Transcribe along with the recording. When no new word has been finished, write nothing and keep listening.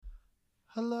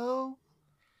Hello?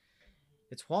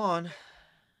 It's Juan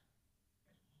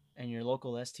and your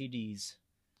local STDs.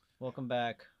 Welcome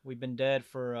back. We've been dead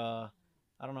for I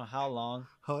don't know how long.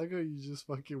 I like how you just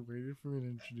fucking waited for me to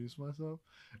introduce myself,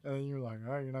 and then you were like,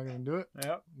 all right, you're not going to do it?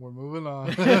 Yep. We're moving on.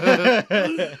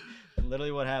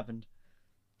 Literally what happened.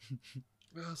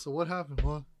 So what happened?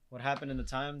 What happened in the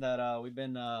time that we've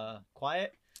been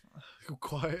quiet?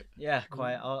 Quiet. Yeah,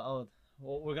 quiet.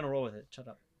 We're gonna roll with it. Shut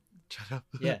up. Shut up.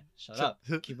 Yeah, shut up.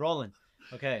 Keep rolling.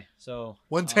 Okay, so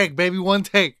One take, baby, one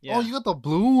take. yeah. Oh, you got the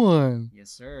blue one. Yes,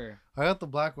 sir. I got the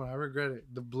black one. I regret it.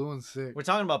 The blue one's sick. We're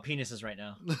talking about penises right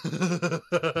now.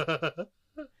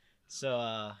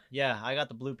 So yeah, I got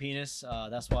the blue penis.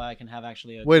 That's why I can have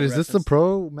actually a Wait, good is this the reference.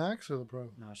 Pro Max or the Pro?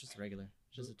 No, it's just a regular.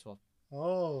 It's just a 12.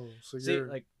 Oh, so See, you're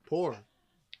like, poor.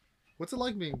 What's it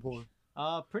like being poor?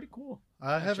 pretty cool.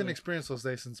 I haven't Actually. experienced those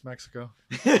days since Mexico.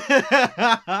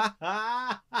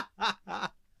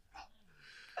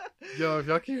 Yo, if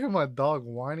y'all can hear my dog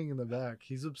whining in the back,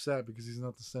 he's upset because he's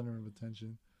not the center of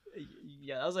attention.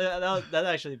 Yeah, that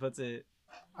actually puts it.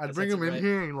 I'd That bring sets him it in right.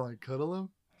 here and like cuddle him,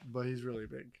 but he's really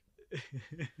big.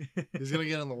 He's gonna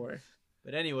get in the way.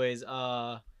 But anyways,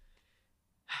 a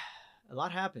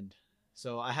lot happened.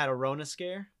 So I had a Rona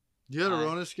scare. You had a I-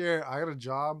 Rona scare. I got a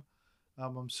job.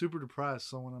 I'm super depressed,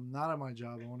 so when I'm not at my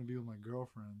job, I want to be with my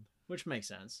girlfriend. Which makes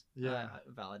sense. Yeah. I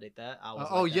validate that. I was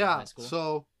Oh like that in yeah. high school.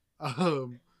 So,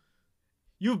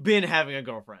 You've been having a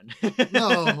girlfriend.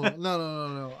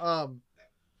 no.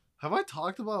 Have I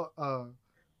talked about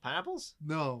Pineapples?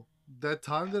 no, that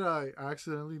time that I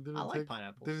accidentally I like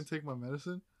pineapples. didn't take my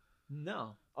medicine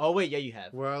No. Oh wait, yeah, you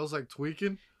have. where I was like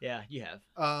tweaking. Yeah, you have.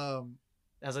 Um,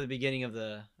 That was at the beginning of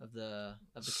the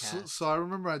so, cast. so I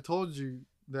remember I told you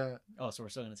that. Oh, so we're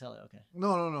still gonna tell it. Okay.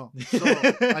 No. So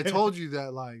I told you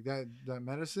that like that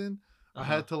medicine, I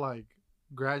Uh-huh. had to like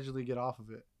gradually get off of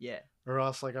it, Yeah. or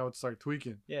else like I would start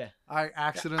tweaking. Yeah. I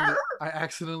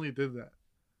accidentally did that.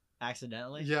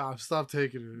 Accidentally. Yeah, I've stopped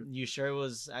taking it. You sure it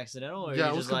was accidental, or Yeah,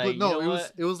 you it was just like complete. No, you know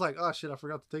it was like, oh shit, I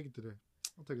forgot to take it today.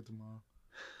 I'll take it tomorrow.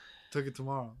 Took it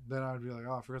tomorrow. Then I'd be like,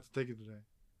 oh, I forgot to take it today.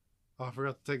 Oh, I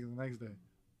forgot to take it the next day.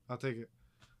 I'll take it.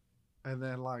 And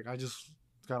then like I just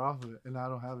got off of it, and I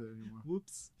don't have it anymore.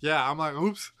 Whoops. Yeah, I'm like,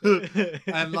 oops.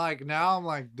 And like now I'm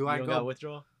like, do you I don't go? got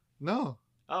withdrawal? No,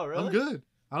 Oh, really? I'm good.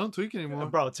 I don't tweak anymore.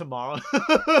 Bro, tomorrow.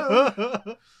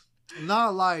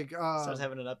 Not like Starts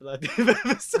having an epileptic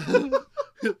episode.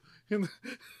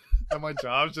 at my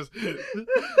job, just and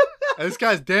this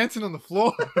guy's dancing on the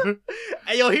floor.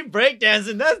 Hey, yo, he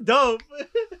breakdancing. That's dope.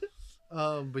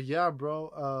 But yeah,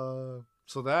 bro.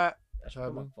 So that I should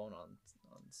put my happened. phone on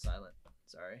silent.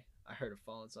 Sorry. I heard a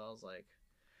phone, so I was like,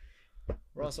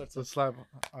 we're all sorts So of. slap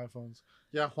iPhones.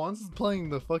 Yeah, Juan's playing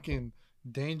the fucking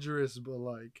dangerous but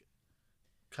like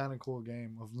kind of cool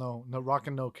game of no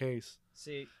rocking no case.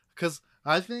 See, Cause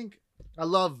I think I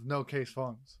love no case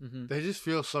phones. mhm, They just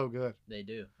feel so good. they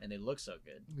do, and they look so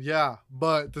good. Yeah,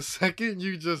 but the second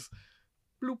you just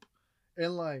bloop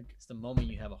and like It's the moment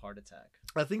you have a heart attack.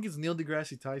 I think it's Neil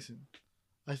deGrasse Tyson.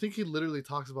 I think he literally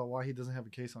talks about why he doesn't have a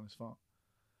case on his phone.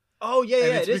 Oh yeah, And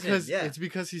yeah, it's it is because him. Yeah, it's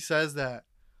because he says that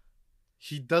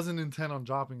he doesn't intend on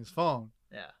dropping his phone.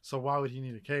 yeah, So why would he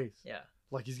need a case? yeah.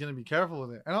 Like he's gonna be careful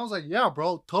with it. And I was like, yeah,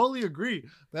 bro, totally agree.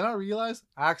 Then I realized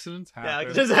accidents Yeah,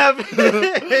 happen. it just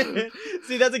happened.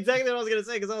 See, that's exactly what I was gonna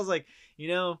say because I was like,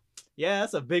 yeah,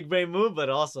 that's a big brain move, but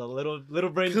also a little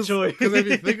brain choice. Because if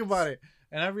you think about it,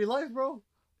 and I realized, bro,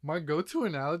 my go-to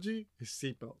analogy is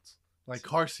seatbelts, like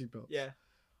car seatbelts. Yeah,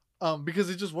 Because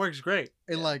it just works great.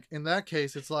 And Yeah. like in that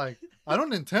case, it's like I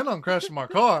don't intend on crashing my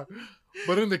car,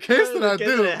 but in the case that I In case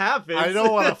do, it happens. I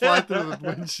don't want to fly through the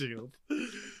windshield.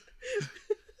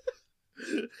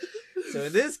 So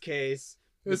in this case,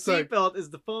 the It's like, seatbelt is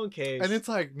the phone case, and it's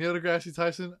like Neil deGrasse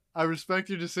Tyson. I respect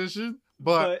your decision,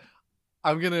 but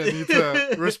I'm gonna need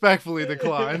to respectfully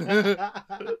decline.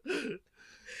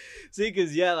 See,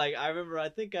 because yeah, like I remember, I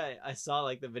think I saw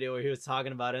like the video where he was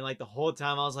talking about it, and like the whole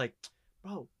time I was like,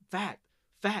 bro, fact,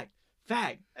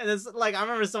 and it's like I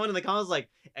remember someone in the comments was like,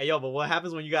 hey yo, but what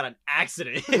happens when you got an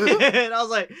accident? And I was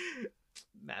like,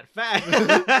 mad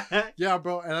fact. Yeah,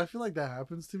 bro, and I feel like that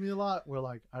happens to me a lot. Where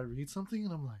like I read something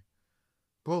and I'm like,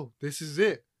 bro, this is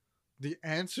it. The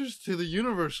answers to the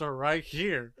universe are right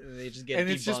here. And they just get And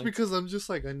it's just debunked. because I'm just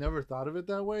like I never thought of it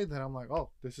that way. Then I'm like,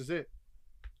 oh, this is it.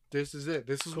 This is it.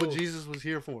 This is Cool. what Jesus was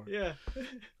here for. Yeah.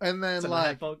 And then So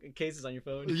like, phone cases on your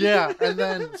phone. yeah, and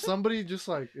then somebody just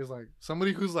like is like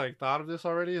somebody who's like thought of this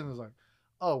already and is like,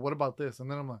 oh, what about this? And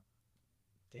then I'm like,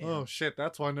 Damn. oh shit,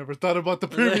 that's why I never thought about the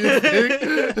previous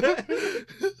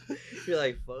thing. You're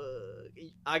like, fuck.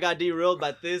 I got derailed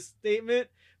by this statement,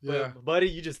 Yeah. But, buddy,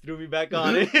 you just threw me back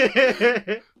on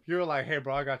it. You were like, hey,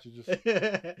 bro, I got you. Just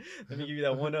Let me give you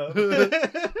that one up.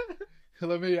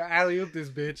 let me alley oop this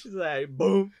bitch. It's like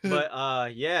boom.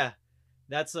 But yeah,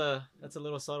 that's a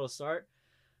little subtle start.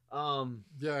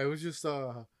 Yeah, it was just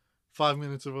 5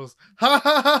 minutes of us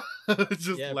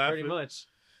just yeah, laughing. pretty much.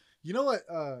 You know what?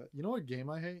 You know what game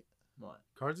I hate? What?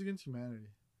 Cards Against Humanity.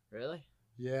 Really?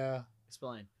 Yeah.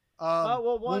 Explain.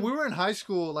 Well, one. when we were in high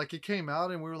school, like it came out,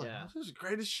 and we were like, Yeah. "This is the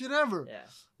greatest shit ever." Yeah.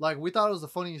 Like we thought it was the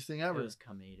funniest thing It ever. was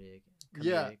comedic.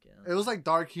 Yeah. It was like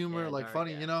dark humor, Yeah, like dark,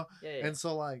 funny, yeah. you know. Yeah. And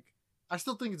so like, I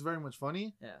still think it's very much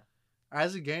funny. Yeah.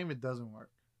 As a game, it doesn't work.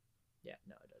 Yeah.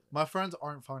 No, it doesn't. My friends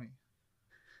aren't funny.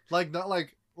 Like not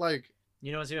like.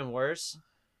 You know what's even worse?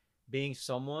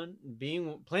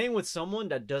 Playing with someone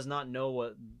that does not know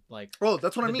what like Oh,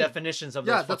 that's what the I mean. definitions of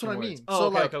Yeah, those that's what I fucking mean. words. Oh, So,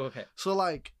 okay, like- okay. So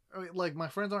like my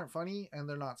friends aren't funny and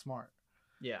they're not smart.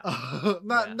 Yeah.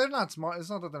 Yeah. They're not smart. It's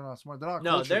not that they're not smart. They're not.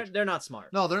 No, cultured. they're not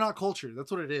smart. No, they're not cultured.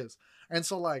 That's what it is. And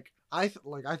so like I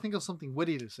think of something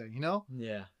witty to say. You know,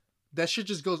 Yeah. that shit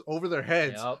just goes over their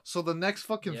heads. Yep. So the next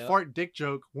fucking Yep. fart dick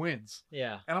joke wins.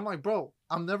 Yeah. And I'm like, bro,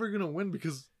 I'm never gonna win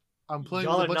because I'm playing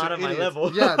Y'all with a are bunch not of at my idiots.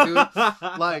 level. Yeah,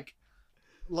 dude.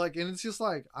 And it's just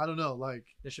like I don't know, like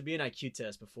There should be an IQ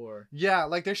test before, yeah,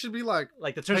 like there should be like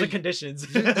like the terms Hey, and conditions.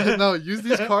 no, use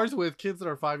these cards with kids that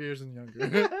are 5 years and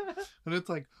younger. And it's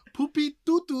like poopy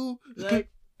tutu. Like,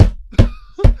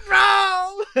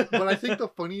 Bro! But I think the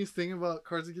funniest thing about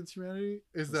Cards Against Humanity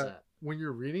is What's that when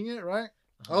you're reading it, right?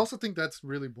 I Uh-huh. also think that's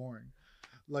really boring.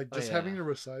 Like Oh, just yeah. having to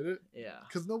recite it. Yeah.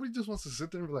 Because nobody just wants to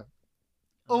sit there and be like,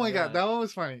 oh my god, that one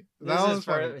was funny. That This one is was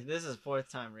funny. this is fourth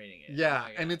time reading it. Yeah, Oh my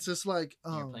and God. it's just like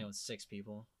And you're playing with 6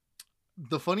 people.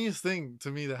 the funniest thing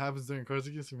to me that happens during Cards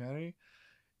Against Humanity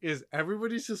is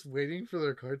everybody's just waiting for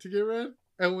their card to get read,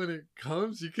 and when it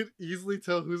comes, you can easily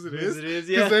tell whose it is It is,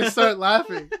 because yeah. they start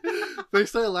laughing. They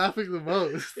start laughing the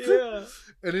most. Yeah.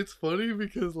 And it's funny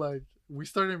because like we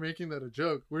started making that a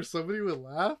joke where somebody would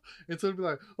laugh and somebody would be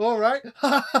like, all right.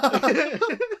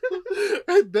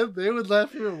 And then they would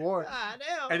laugh even more. Ah,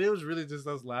 damn. And it was really just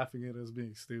us laughing at us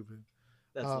being stupid.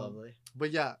 That's lovely.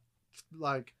 But yeah,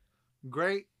 like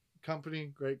great company,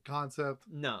 great concept.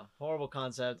 No, horrible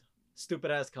concept.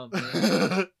 Stupid ass company.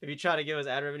 If you try to give us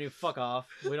ad revenue, fuck off.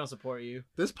 We don't support you.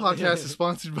 This podcast is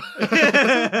sponsored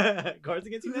by Cards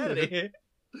Against Humanity.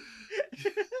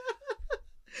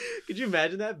 Could you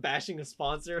imagine that bashing a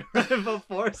sponsor right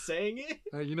before saying it?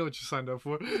 You know what you signed up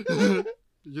for.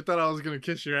 You thought I was gonna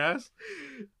kiss your ass?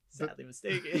 Sadly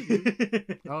mistaken.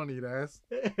 I don't need ass.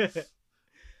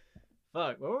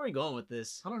 Fuck, where were we going with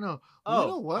this? I don't know. Oh, You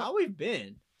know what? how we've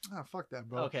been? Ah, fuck that,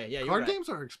 bro. Okay, yeah, you're Card right. games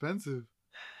are expensive,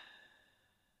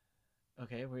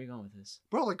 Okay, where are you going with this?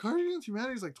 bro. Like Card Against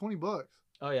Humanity is like $20.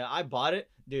 Oh yeah, I bought it,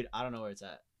 dude. I don't know where it's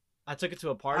at. I took it to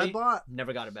a party.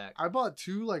 Never got it back. I bought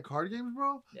 2 like card games,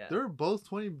 bro. Yeah, They're both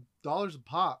 $20 a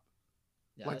pop.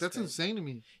 yeah, Like that's crazy. insane to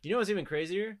me. You know what's even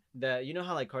crazier? That you know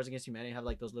how like Cards Against Humanity have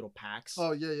like those little packs.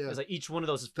 Oh yeah, yeah. It's like each one of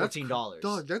those is That's $14.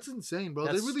 Dog, that's insane, bro.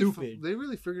 That's they really, stupid. they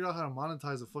really figured out how to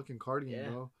monetize a fucking card game, Yeah.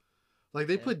 bro. Like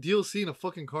they Yeah. put DLC in a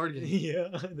fucking card game. Yeah,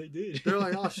 they did. They're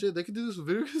like, oh shit, they could do this with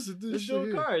video games. Do Let's this do it shit with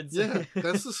here. cards. Yeah,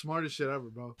 that's the smartest shit ever,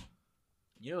 bro.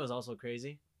 You know what's also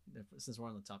crazy? Since we're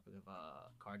on the topic of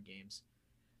card games,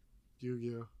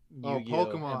 Yu-Gi-Oh. Oh, Yu-Gi-Oh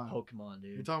Pokemon. and Pokemon,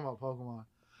 dude. You're talking about Pokemon.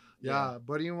 Yeah,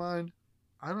 buddy of mine.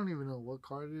 I don't even know what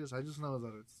card it is. I just know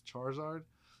that it's Charizard.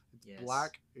 It's Yes.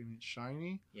 black and it's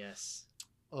shiny. Yes.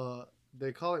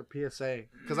 They call it PSA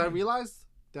because I realized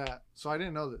that. So I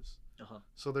didn't know this. Uh-huh.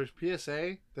 So there's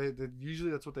PSA. They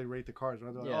usually that's what they rate the cards,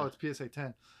 right? They're like, Yeah. oh, it's PSA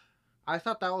 10. I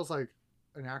thought that was like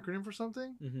an acronym for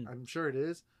something. Mhm. I'm sure it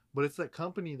is, but it's the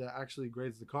company that actually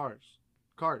grades the cards.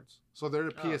 So they're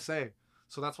the Oh. PSA.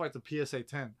 So that's why it's a PSA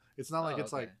 10. It's not like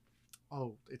it's okay. like,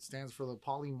 oh, it stands for the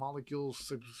Polymolecule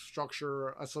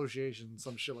Structure Association,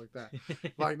 some shit like that.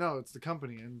 Like no, it's the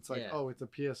company, and it's like, Yeah. oh, it's a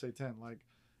PSA 10. Like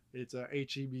it's a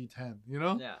HEB 10. You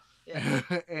know? Yeah. Yeah.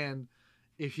 And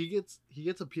if he gets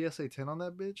a PSA 10 on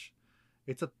that bitch,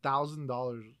 it's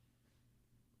 $1,000,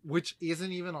 which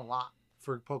isn't even a lot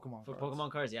for Pokemon. For cards.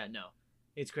 Pokemon cards, yeah, no,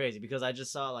 it's crazy because I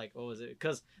just saw like what was it?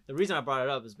 Because the reason I brought it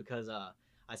up is because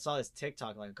I saw this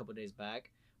TikTok like a couple days back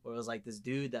where it was like this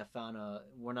dude that found a.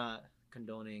 We're not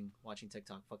condoning watching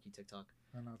TikTok. Fuck you, TikTok.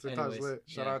 I know TikTok's Anyways, lit.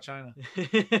 Shout yeah. out China.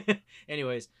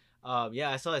 Anyways,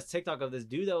 yeah, I saw this TikTok of this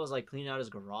dude that was like cleaning out his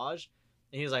garage,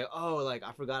 and he was like, "Oh, like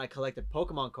I forgot I collected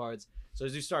Pokemon cards." So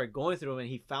as he started going through them, and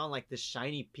he found like this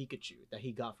shiny Pikachu that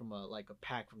he got from a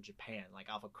pack from Japan, like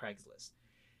off of Craigslist.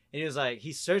 And he was like,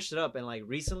 he searched it up, and like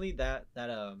recently that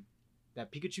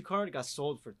that Pikachu card got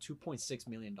sold for $2.6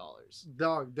 million.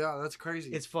 Dog, that's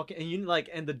crazy. It's fucking and you like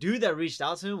and the dude that reached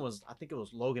out to him was I think it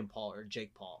was Logan Paul or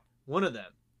Jake Paul. One of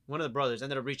them. One of the brothers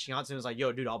ended up reaching out to him and was like,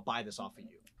 yo, dude, I'll buy this off of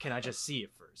you. Can I just see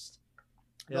it first?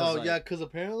 And I was Oh like, yeah, because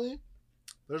apparently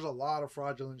there's a lot of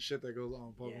fraudulent shit that goes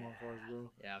on Pokemon cards,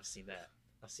 bro. Yeah, I've seen that.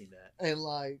 And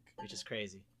like, Which is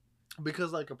crazy.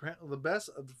 because like apparently the best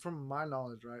from my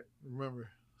knowledge, right? Remember,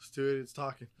 it's two idiots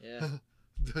talking. Yeah.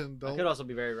 Then I could also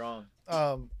be very wrong.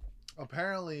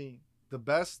 Apparently the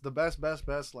best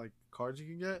like cards you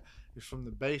can get is from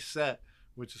the base set,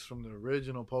 which is from the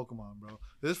original Pokemon, bro.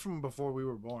 This is from before we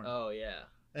were born. Oh yeah.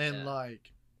 And yeah.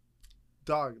 like,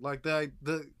 dog, like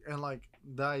the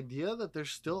idea that there's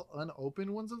still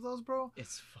unopened ones of those, bro.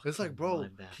 It's like, bro,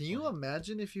 mind-baffling. can you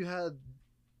imagine if you had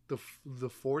the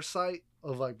foresight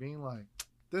of like being like,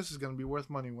 this is gonna be worth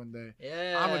money one day.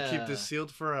 Yeah. I'm gonna keep this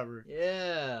sealed forever.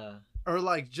 Yeah. Or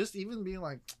like just even being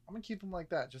like, I'm gonna keep them like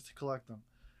that just to collect them.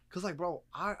 Cause like, bro,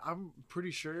 I'm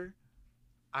pretty sure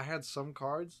I had some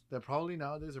cards that probably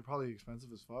nowadays are probably expensive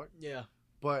as fuck. Yeah.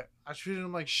 But I treated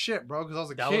them like shit, bro, because I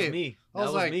was a That kid. was me. I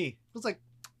was like, me. I was like,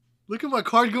 look at my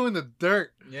card go in the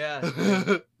dirt.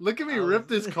 Yeah. Look at me rip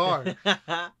this card.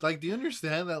 Like, do you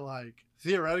understand that, like,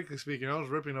 theoretically speaking, I was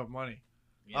ripping up money.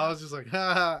 Yeah. I was just like,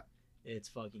 ha. It's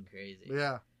fucking crazy.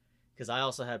 Yeah. Because I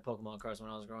also had Pokemon cards when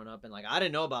I was growing up, and like I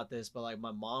didn't know about this, but like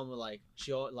my mom would like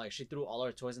she threw all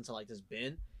her toys into like this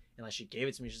bin, and like she gave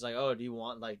it to me. She's like, "Oh, do you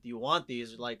want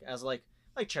these like as like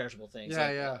charitable things? Yeah,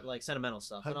 like, yeah. like sentimental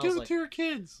stuff." And I Give was it like, to your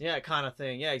kids. yeah, kind of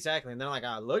thing. Yeah, exactly. And then like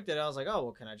I looked at it, I was like, "Oh,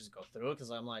 well, can I just go through it?" Because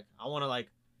I'm like, I want to like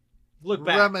look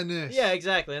back. Reminisce. Yeah,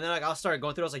 exactly. And then like I started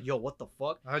going through. I was like, "Yo, what the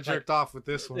fuck?" I jerked off with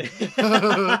this one.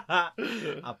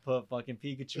 I put fucking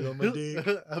Pikachu on my dick.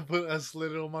 I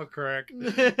slid it on my crack.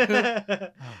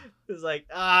 It's like,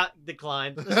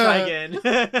 decline. Let's try again.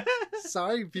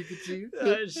 Sorry, Pikachu.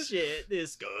 Shit,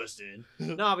 disgusting.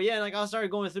 No, but yeah, like I started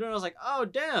going through and I was like, oh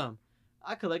damn,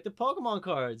 I collected Pokemon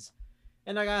cards.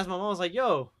 And like, I asked my mom, I was like,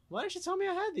 yo, why didn't you tell me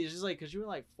I had these? She's like, because you were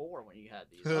like 4 when you had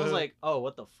these. I was like, oh,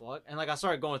 what the fuck? And like I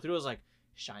started going through, it was like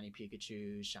shiny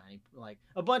Pikachu, shiny, like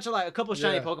a bunch of like a couple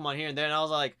shiny Pokemon here and there. And I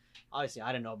was like, obviously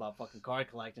I didn't know about fucking card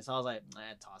collecting, so I was like,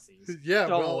 toss these. Yeah,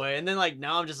 Throw them bro. away. And then like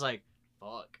now I'm just like,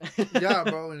 fuck. Yeah,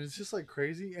 bro, and it's just like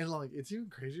crazy, and like it's even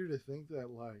crazier to think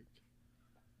that like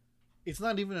it's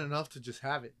not even enough to just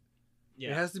have it.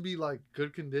 Yeah. It has to be like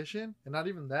good condition, and not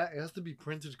even that, it has to be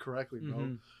printed correctly, bro.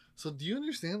 Mhm. So do you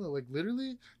understand that like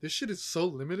literally this shit is so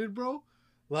limited, bro?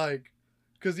 Like,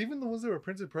 because even the ones that were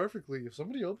printed perfectly, if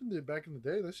somebody opened it back in the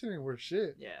day, that shit ain't worth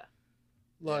shit. Yeah.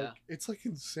 Like, Yeah. it's like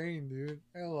insane, dude.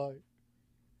 And like,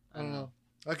 I don't know.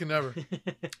 know. I can never.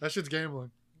 That shit's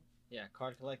gambling. Yeah,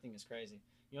 card collecting is crazy.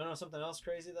 You wanna know something else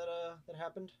crazy that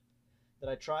happened? That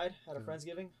I tried at a Yeah.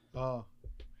 Friendsgiving? Oh,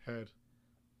 head.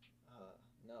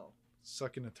 No.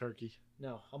 Sucking a turkey.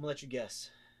 No, I'm gonna let you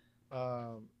guess.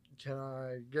 Can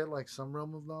I get like some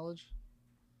realm of knowledge?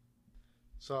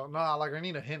 So no, like I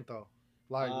need a hint though.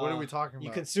 Like, what are we talking about?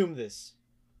 You consume this.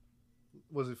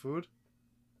 Was it food?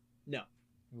 No.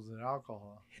 Was it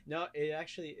alcohol? No, it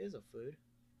actually is a food.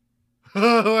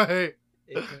 Wait.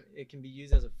 It can be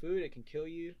used as a food. It can kill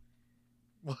you.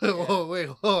 Whoa, wait,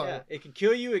 hold on. Yeah, it can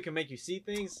kill you. It can make you see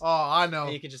things. Oh, I know.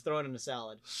 And you can just throw it in a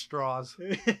salad. Straws.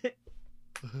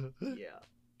 Yeah.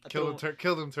 Kill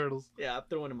them turtles. Yeah, I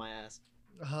threw one in my ass.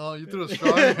 Oh, you threw a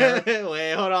straw in your hair?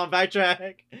 Wait, hold on,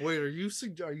 backtrack. Wait, are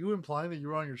you implying that you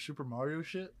were on your Super Mario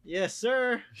shit? Yes,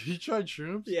 sir. You tried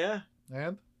shrooms? Yeah,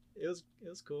 And? it was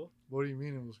cool. What do you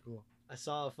mean it was cool? I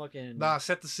saw a fucking. Nah,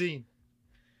 set the scene.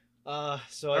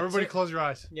 So Everybody close your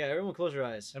eyes. Yeah, everyone close your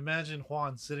eyes. Imagine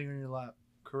Juan sitting on your lap,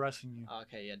 caressing you.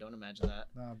 Okay, yeah, don't imagine that.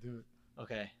 Nah, do it.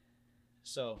 Okay,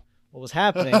 so what was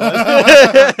happening?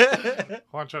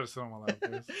 Juan tried to sit on my lap,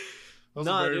 guys. That was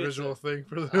Nah, a very dude, visual thing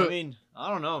for the. I mean, I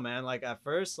don't know, man. Like at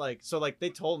first, like so, like they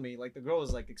told me, like the girl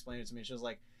was like explaining it to me. She was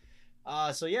like,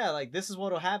 so yeah, like this is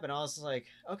what'll happen. I was just like,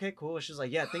 okay, cool. She was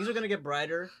like, yeah, things are gonna get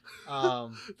brighter.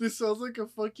 This sounds like a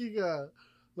fucking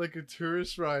like a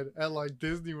tourist ride at like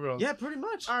Disney World. Yeah, pretty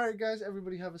much. All right, guys,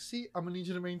 everybody have a seat. I'm gonna need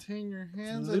you to maintain your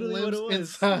hands That's and literally what limbs it was.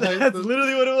 inside. That's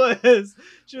literally what it was.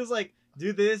 She was like,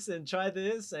 do this and try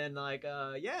this and like,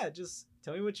 yeah, just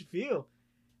tell me what you feel.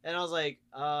 And I was like,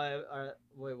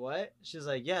 wait, what? She was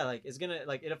like, yeah, like it's gonna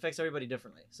like it affects everybody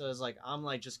differently. So it's like I'm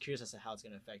like just curious as to how it's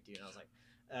gonna affect you. And I was like,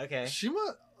 okay. She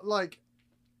must like.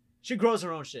 She grows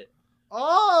her own shit.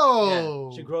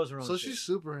 Oh. Yeah, she grows her own So shit. she's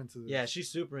super into this. Yeah, she's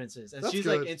super into this, and That's she's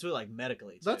good. like into it like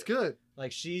medically. Too. That's good.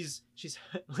 Like she's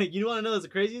like you want to know what's the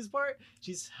craziest part?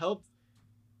 She's helped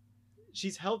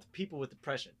people with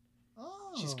depression.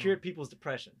 Oh. She's cured people's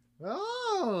depression.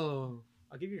 Oh.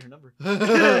 I'll give you her number.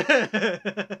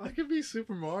 I could be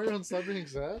Super Mario and stop being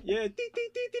sad. Yeah.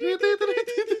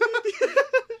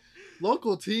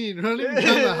 Local teen running down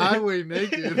the highway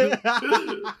naked,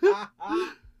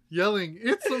 yelling,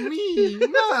 "It's a me,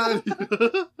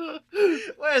 Mario."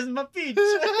 Where's my peach?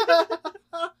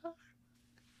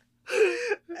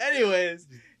 Anyways,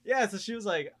 yeah, so she was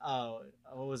like,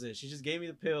 what was it? She just gave me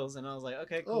the pills, and I was like,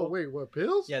 okay, cool. Oh wait, what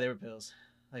pills? Yeah, they were pills.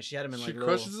 Like she had them in She like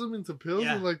crushes them into pills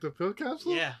Yeah. in like the pill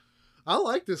capsule. Yeah, I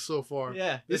like this so far.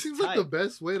 yeah. This it's seems tight. like the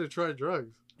best way to try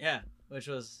drugs. Yeah, which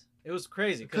was it was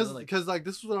crazy Because like, like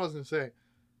this is what I was gonna say.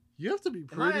 You have to be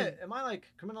pretty. am I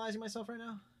like criminalizing myself right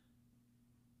now?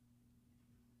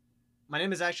 My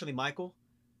name is actually Michael.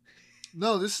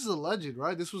 No, this is alleged,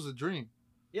 right? This was a dream.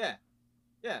 Yeah,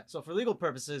 yeah. So for legal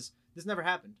purposes, this never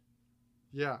happened.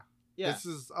 Yeah. Yeah, This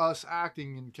is us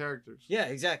acting in characters. yeah,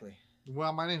 exactly.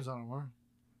 Well, my name's not Omar.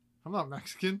 I'm not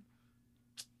Mexican.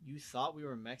 You thought we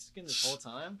were Mexican this whole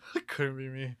time? It couldn't be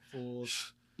me.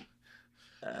 Fools.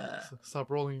 Stop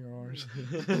rolling your R's.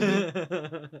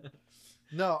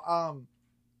 No,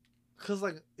 cause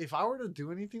like if I were to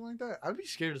do anything like that, I'd be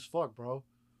scared as fuck, bro.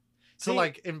 See- To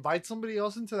like invite somebody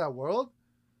else into that world,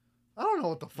 I don't know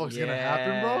what the fuck's gonna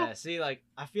happen, bro. See, like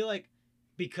I feel like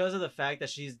because of the fact that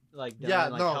she's like done, Yeah,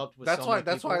 like, no, helped with that's so why. many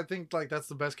That's why I people. think like that's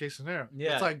the best case scenario.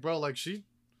 Yeah. It's like, bro, like she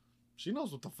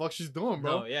knows what the fuck she's doing,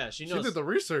 bro. No, yeah, she She knows. did the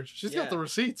research. She's got Yeah. the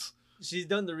receipts. She's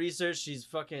done the research. She's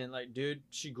fucking like, dude.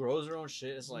 She grows her own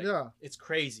shit. It's like, Yeah, it's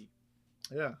crazy.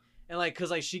 yeah. And like,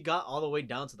 cause like she got all the way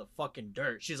down to the fucking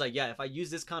dirt. She's like, yeah, if I use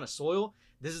this kind of soil,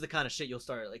 this is the kind of shit you'll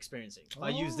start experiencing. If I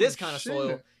use Oh, this kind of shit.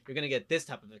 soil, you're gonna get this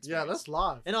type of experience. Yeah, that's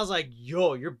live. And I was like,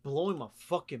 yo, you're blowing my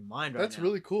fucking mind right That's now.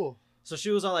 really cool. So she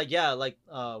was all like, yeah, like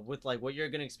with like what you're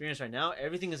gonna experience right now,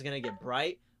 everything is gonna get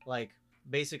bright. Like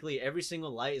basically every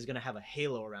single light is gonna have a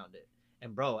halo around it.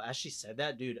 And bro, as she said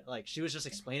that, dude, like she was just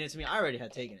explaining it to me. I already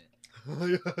had taken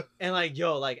it. And like,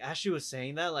 yo, like as she was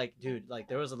saying that, like, dude, like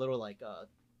there was a little like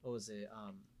what was it?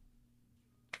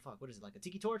 Fuck, what is it? Like a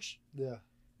tiki torch? Yeah.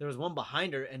 There was one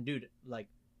behind her, and dude, like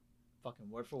fucking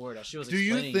word for word as she was Do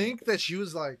you explaining think that she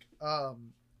was like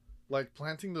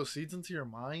planting those seeds into your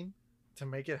mind to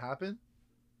make it happen?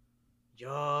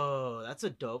 yo, that's a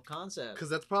dope concept. Because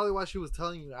that's probably why she was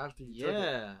telling you after you took it.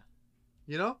 Yeah.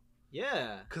 You know?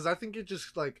 Yeah. Because I think it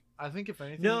just like I think if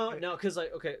anything. No, because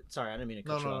like, okay, sorry, I didn't mean to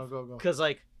No, cut you no, off. go. Because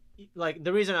like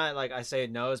the reason I say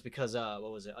no is because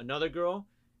what was it? Another girl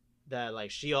that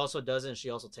like she also does it and she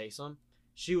also takes them.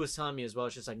 She was telling me as well.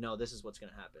 She's like, no, this is what's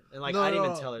gonna happen, and like No, I didn't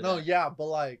no, even tell her. No, that. yeah, but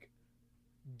like,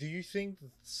 do you think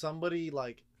somebody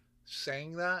like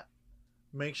saying that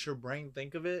makes your brain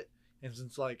think of it, and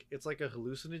since like it's like a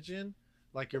hallucinogen,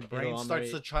 like your brain It'll starts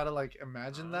already- to try to like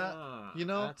imagine that, Ah, you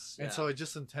know, that's- and yeah. so it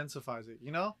just intensifies it,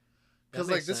 you know, That because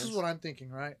like makes this is sense. what I'm thinking,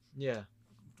 right? Yeah,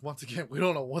 Once again, we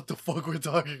don't know what the fuck we're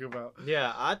talking about.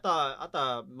 yeah. I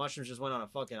thought mushrooms just went on a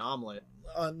fucking omelet.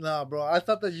 Nah, bro. I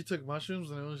thought that you took mushrooms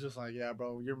and it was just like, yeah,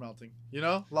 bro, you're melting. You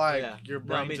know, like Yeah. your No,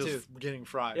 brain me just getting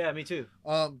fried. Yeah, me too.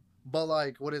 But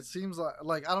like what it seems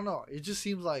like I don't know. It just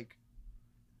seems like,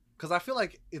 cause I feel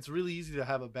like it's really easy to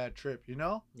have a bad trip, you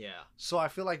know. Yeah, So I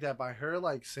feel like that by her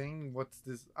like saying what's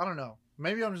this, I don't know.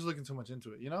 Maybe I'm just looking too much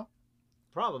into it, you know.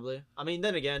 probably. I mean,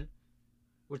 then again,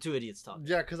 we're two idiots talking.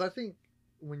 Yeah, cause I think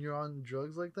when you're on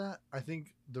drugs like that, I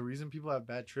think the reason people have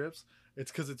bad trips,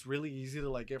 it's because it's really easy to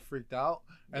like get freaked out,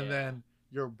 and Yeah. then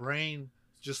your brain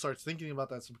just starts thinking about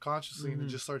that subconsciously, and it Mhm.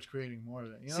 just starts creating more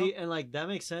of it. You know? See, and like that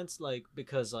makes sense, like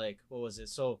because like what was it?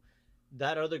 So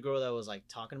that other girl that was like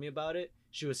talking to me about it,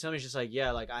 she was telling me she's like,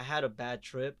 yeah, like I had a bad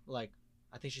trip. Like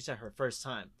I think she said her first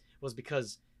time was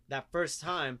because that first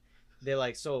time they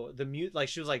like so the mute like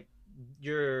she was like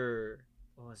your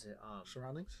what was it?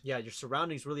 Surroundings. Yeah, your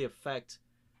surroundings really affect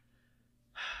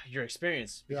your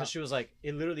experience because Yeah. she was like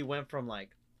it literally went from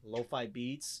like lo-fi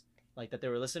beats like that they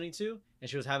were listening to and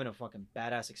she was having a fucking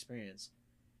badass experience.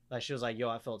 Like she was like, yo,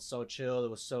 I felt so chill, it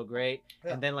was so great.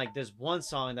 Yeah. And then like there's one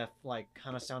song that like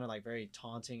kind of sounded like very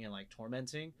taunting and like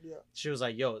tormenting. Yeah. She was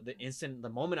like, yo, the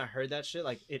moment I heard that shit,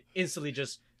 like it instantly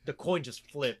just the coin just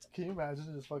flipped. Can you imagine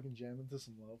just fucking jamming to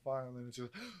some lo-fi and then it's just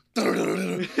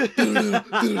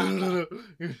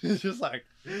it's just like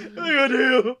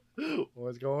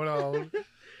what's going on?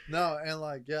 No, and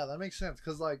like yeah, that makes sense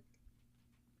because like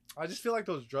I just feel like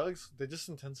those drugs they just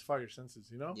intensify your senses,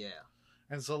 you know? Yeah.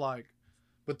 And so like,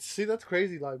 but see that's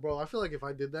crazy. Like bro, I feel like if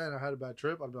I did that and I had a bad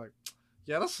trip, I'd be like,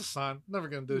 yeah, that's a sign. Never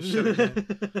gonna do this shit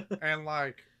again. And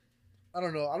like, I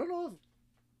don't know if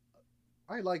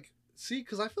I like see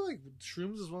because I feel like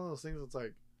shrooms is one of those things that's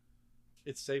like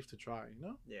it's safe to try, you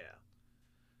know? Yeah.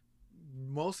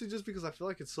 Mostly just because I feel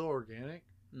like it's so organic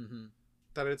Mm-hmm.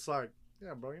 that it's like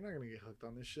yeah, bro, you're not gonna get hooked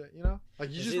on this shit, you know? Like,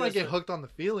 you You just see, might that's get what- hooked on the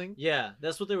feeling. Yeah,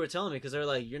 that's what they were telling me because they're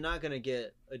like, you're not gonna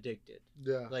get addicted.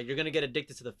 Yeah. Like you're gonna get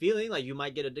addicted to the feeling. Like you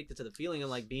might get addicted to the feeling and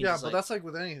like being. Yeah, just, but like, that's like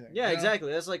with anything. yeah, you know?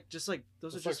 exactly. That's like just like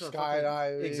those It's are like just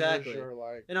skydiving. exactly. Or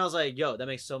like, And I was like, yo, that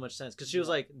makes so much sense because she was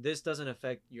Yeah. like, this doesn't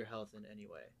affect your health in any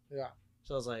way. yeah.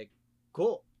 So I was like,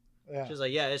 cool. Yeah. She was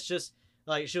like, yeah, it's just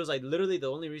like she was like, literally the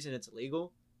only reason it's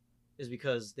illegal is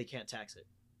because they can't tax it.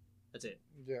 That's it.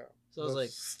 Yeah. So I was like,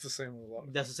 it's the same with a lot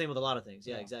of that's the same with a lot of things.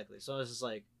 Yeah, Yeah. exactly. So I was just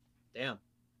like, damn,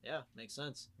 yeah, makes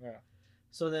sense. Yeah.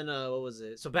 So then, what was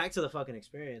it? So back to the fucking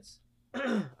experience.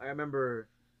 I remember,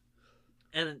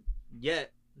 and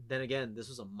yet, then again, this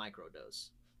was a micro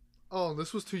dose. Oh,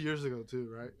 this was 2 years ago too,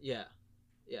 right? Yeah,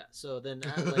 yeah. So then,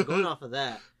 like going off of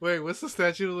that, Wait, what's the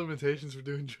statute of limitations for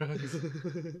doing drugs?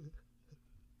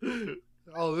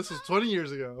 Oh, this was 20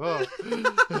 years ago. Oh.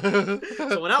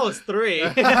 so when I was 3.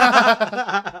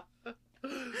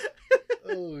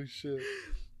 Oh shit. We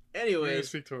gotta Anyways.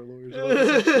 speak to our lawyers.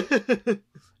 about this.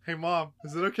 Hey mom,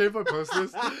 is it okay if I post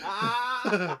this?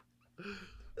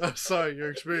 I'm sorry,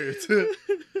 your experience.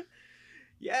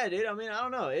 Yeah, dude. I mean, I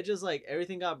don't know. It just like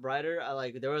everything got brighter. I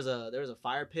like there was a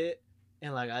fire pit,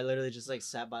 and like I literally just like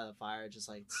sat by the fire, just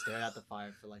like stared at the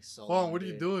fire for like so Hold on, long. what are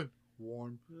you dude. doing?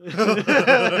 Warm.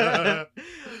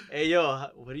 Hey yo,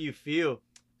 what do you feel?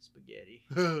 Spaghetti.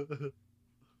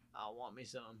 I want me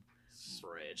some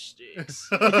breadsticks.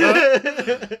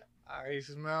 I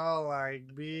smell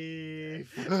like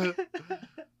beef.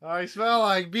 I smell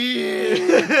like beef.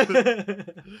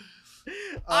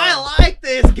 I like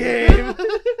this game.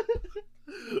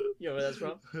 You know where that's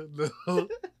from? No.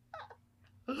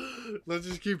 Let's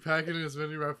just keep packing in as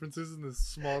many references in this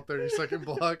small 30-second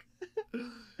block.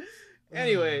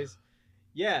 Anyways,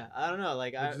 yeah, I don't know.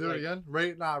 Like, Would I you do like, it again?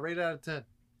 Rate out of 10.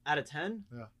 out of 10.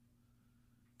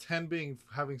 10 being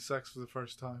having sex for the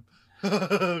first time.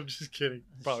 I'm just kidding.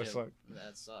 Probably Shit, sucked.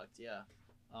 That sucked. Yeah.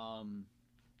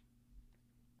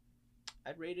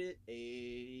 I'd rate it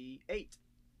a 8.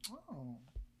 Oh.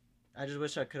 I just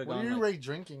wish I could have What gone do you like, rate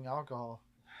drinking alcohol?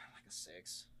 like a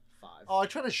 6, 5. Oh, I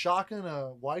tried to shotgun a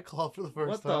White Claw for the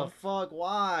first what time. the fuck?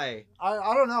 Why?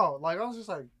 I don't know. Like, I was just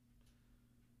like,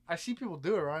 I see people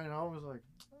do it, right? And I was like,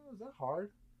 oh, is that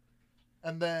hard?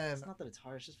 And then, It's not that it's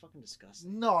hard. It's just fucking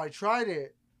disgusting. no, I tried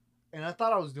it, and I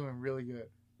thought I was doing really good.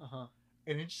 Uh huh.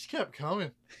 And it just kept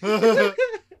coming.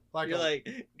 Like, You're like,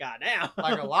 goddamn.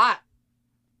 like a lot.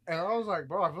 And I was like,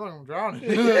 bro, I feel like I'm drowning.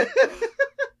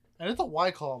 And it's a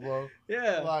White Claw, bro.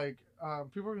 Yeah. Like,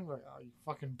 people are gonna be like, oh, you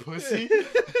fucking pussy.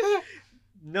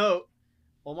 No,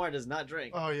 Omar does not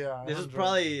drink. Oh, yeah. This is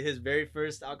probably his very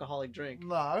first alcoholic drink.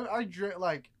 No, I drink,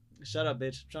 like, Shut up,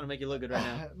 bitch. I'm trying to make you look good right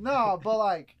now. no, but,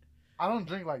 like, I don't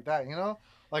drink like that, you know?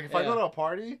 Like, if I go Yeah. to a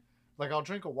party, like, I'll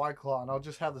drink a White Claw and I'll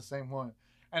just have the same one.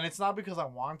 And it's not because I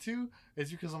want to, it's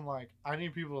because I'm like, I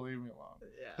need people to leave me alone.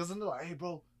 Yeah. Because then they're like, hey,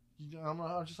 bro.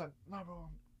 I'm just like, nah, bro.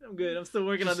 I'm good. I'm still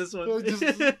working on this one.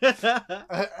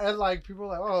 And like, people are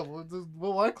like, oh,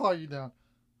 what White Claw you down?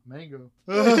 Mango.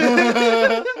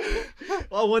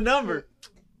 Well, what number?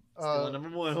 Still number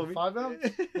 1,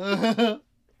 homie.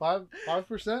 5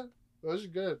 5%? Those are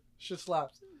good. Shit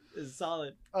slaps. It's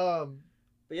solid. But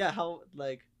But yeah, how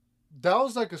like that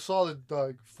was like a solid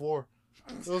like 4.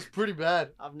 It was pretty bad.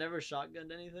 I've never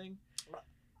shotgunned anything.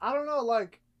 I don't know,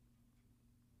 like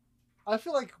I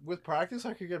feel like with practice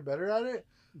I could get better at it.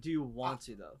 Do you want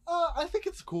to though? I think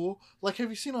it's cool. Like, have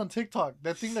you seen on TikTok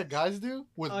that thing that guys do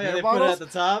with Oh beer yeah, they bottles? put it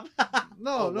at the top.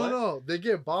 No, Oh, no, what? no. They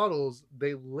get bottles.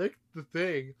 They lick the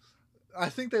thing. I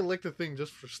think they lick the thing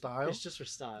just for style. It's just for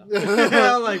style.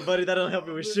 I'm like, buddy, that don't help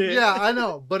you with shit. Yeah, I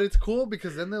know, but it's cool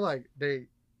because then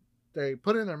they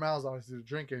put it in their mouths obviously to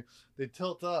drink it. They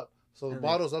tilt up so the And they-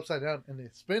 bottle's upside down and they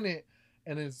spin it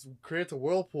and it creates a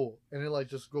whirlpool and it like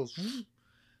just goes. And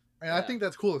I Yeah. think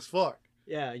that's cool as fuck.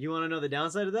 Yeah, you want to know the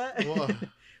downside of that? What?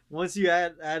 Once you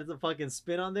add the fucking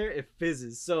spin on there, it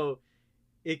fizzes. So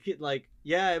it could like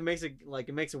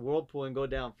it makes a whirlpool and go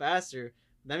down faster.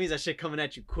 That means that shit coming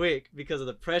at you quick because of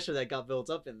the pressure that got built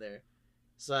up in there.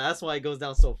 So that's why it goes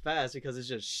down so fast because it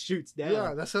just shoots down.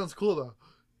 Yeah, that sounds cool though.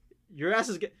 Your ass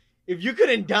is if you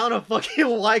couldn't down a fucking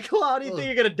White Claw, how do you think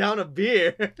you're gonna down a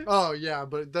beer? Oh yeah,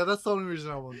 but that's the only reason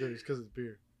I won't do it is because it's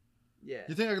beer. Yeah.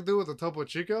 You think I can do it with a Topo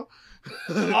Chico?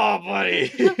 Oh,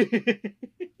 buddy.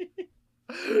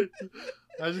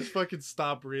 I just fucking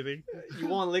stop breathing. You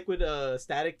want liquid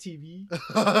static TV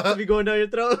to be going down your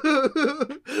throat?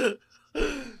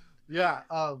 Yeah.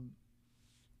 What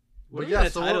But are we yeah, gonna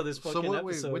so title what, this so fucking what,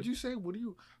 wait, episode? what'd you say? What do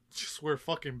you? Just we're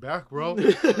fucking back, bro.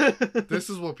 This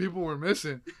is what people were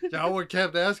missing. Y'all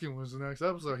kept asking when's the next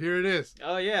episode. Here it is.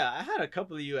 Oh yeah, I had a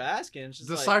couple of you asking. It's just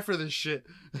Decipher this shit.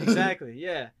 Exactly.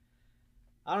 Yeah.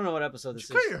 I don't know what episode this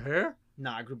Did you is. cut your hair?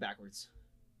 Nah, I grew backwards.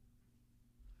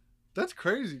 That's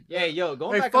crazy. Yeah, yo,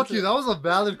 going Hey, back. fuck you. That was a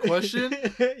valid question.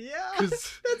 Yeah, that's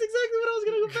exactly what I was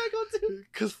gonna go back onto.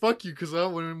 Cause fuck you. Cause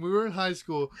when we were in high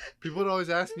school, people would always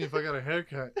ask me if I got a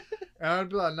haircut, and I'd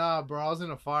be like, "Nah, bro, I was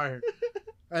in a fire."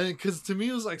 And cause to me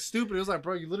it was like stupid. It was like,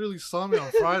 bro, you literally saw me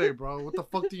on Friday, bro. What the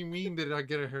fuck do you mean did I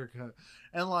get a haircut?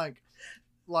 And like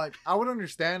I would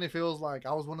understand if it was like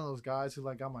I was one of those guys who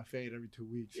like got my fade every 2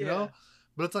 weeks, you know?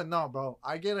 But it's like, no, bro,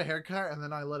 I get a haircut and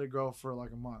then I let it grow for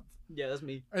like a month. Yeah, that's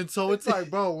me. And so it's like,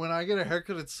 bro, when I get a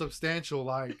haircut, it's substantial.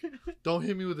 Like, don't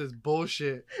hit me with this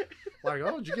bullshit. Like,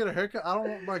 oh, did you get a haircut? I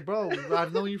don't like, bro.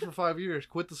 I've known you for 5 years.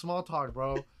 Quit the small talk,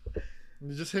 bro.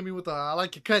 You just hit me with the I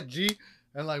like your cut, G,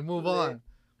 and like move on.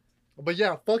 But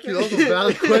yeah, fuck you. That was a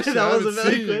valid question. That was a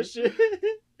valid question.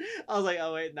 I was like,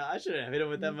 oh wait, no, I shouldn't have hit him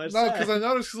with that much. No, because I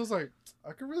noticed. Because I was like,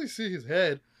 I can really see his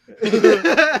head.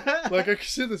 Like I can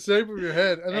see the shape of your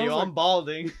head. And hey, I was yo, like, I'm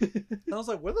balding. And I was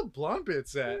like, where the blonde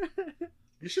bits at?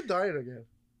 You should dye it again.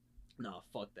 No,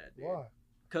 fuck that, dude. Why?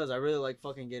 Because I really like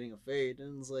fucking getting a fade,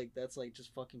 and it's like that's like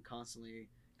just fucking constantly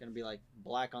gonna be like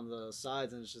black on the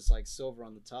sides, and it's just like silver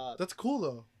on the top. That's cool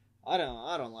though. I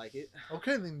don't like it.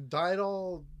 Okay, then dye it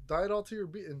all to your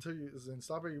beard until you and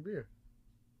stop at your beard.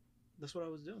 That's what I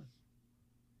was doing.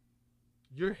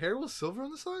 Your hair was silver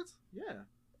on the sides? Yeah.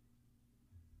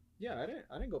 Yeah,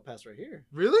 I didn't go past right here.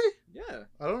 Really? Yeah.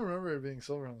 I don't remember it being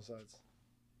silver on the sides.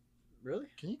 Really?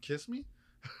 Can you kiss me?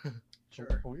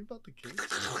 Sure. Are we about to kiss?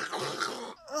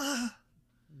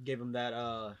 Gave him that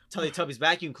Teletubbies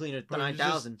vacuum cleaner Bro,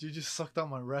 9000. You just sucked on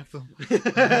my rectum.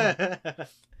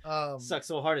 Sucked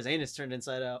so hard his anus turned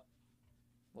inside out.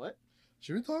 What?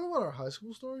 Should we talk about our high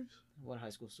school stories? What high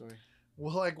school story?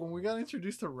 Well, like when we got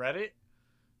introduced to Reddit,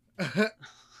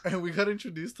 and we got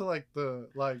introduced to like the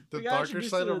darker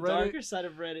side of Reddit. Darker side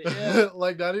of Reddit. Yeah.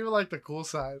 Like not even like the cool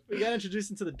side. We got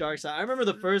introduced into the dark side. I remember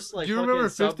the first like. Do you remember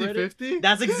fucking 50/50?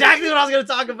 That's exactly what I was gonna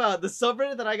talk about. The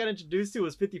subreddit that I got introduced to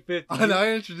was 50/50. And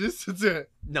I introduced it to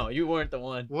it. No, you weren't the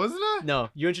one. Wasn't I? No,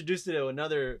 you introduced it to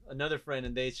another friend,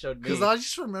 and they showed me. Because I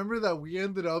just remember that we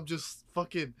ended up just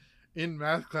fucking in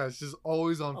math class, just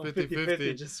always on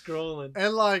 50/50, just scrolling.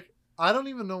 And like, I don't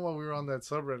even know why we were on that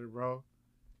subreddit, bro.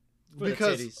 For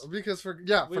Because for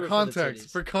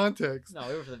context. No,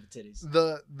 we were for the titties.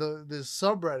 The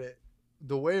subreddit,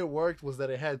 the way it worked was that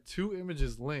it had 2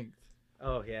 images linked.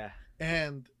 Oh yeah.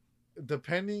 And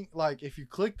depending, like, if you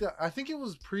clicked I think it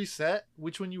was preset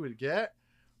which one you would get,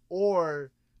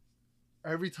 or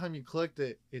every time you clicked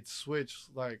it, it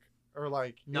switched, like, or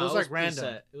like it was like random.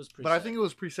 Preset. It was preset. But I think it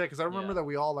was preset because I remember that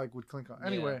we all like would click on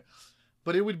anyway.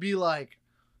 But it would be like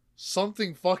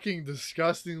something fucking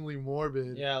disgustingly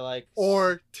morbid. Yeah, like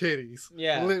or titties.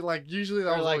 Yeah. Like usually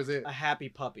that was like always it. A happy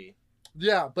puppy.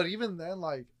 Yeah, but even then,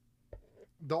 like,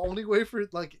 the only way for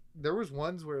it, like, there was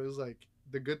ones where it was like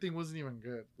the good thing wasn't even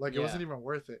good. Like, it wasn't even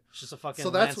worth it. It's just a fucking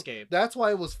that's, landscape. That's why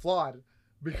it was flawed,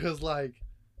 because like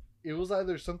it was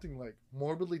either something like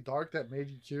morbidly dark that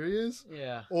made you curious,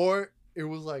 or it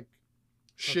was like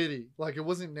shitty. Like it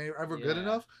wasn't ever good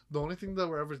enough. The only thing that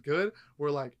were ever good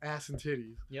were like ass and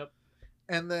titties. Yep.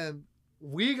 And then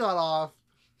we got off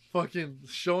fucking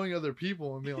showing other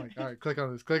people and being like, all right, click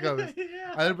on this, click on this.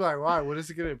 And they'd be like, why? What is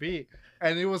it gonna be?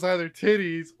 And it was either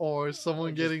titties or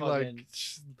someone getting like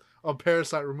a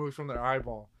parasite removed from their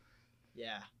eyeball.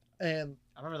 Yeah. And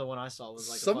I remember the one I saw was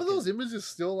like some of those images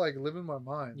still like live in my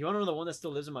mind. You want to know the one that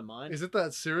still lives in my mind? Is it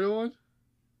that cereal one?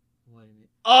 What do you mean?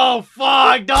 Oh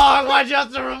fuck, dog! Why'd you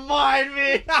have to remind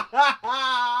me?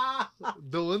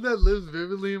 The one that lives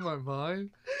vividly in my mind.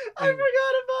 I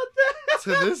forgot about that. To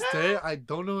this day, I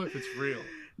don't know if it's real.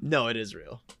 No, it is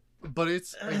real. But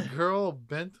it's a girl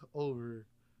bent over,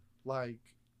 like,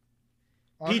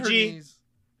 on PG her knees.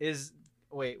 is.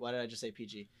 Wait, why did I just say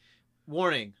PG?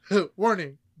 Warning.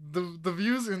 Warning. The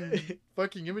views and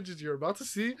fucking images you're about to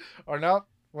see are not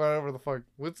whatever the fuck.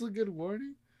 What's a good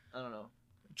warning? I don't know.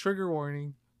 Trigger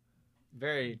warning.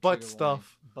 Very butt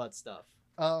stuff. Butt stuff.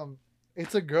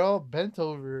 It's a girl bent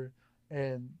over,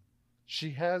 and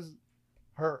she has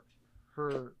her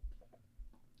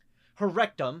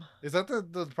rectum. Is that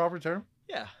the proper term?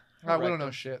 Yeah. We don't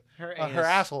know shit. Her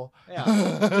asshole.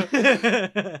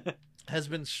 Yeah. Has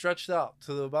been stretched out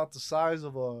to about the size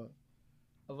of a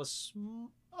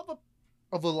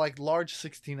like large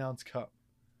 16-ounce cup.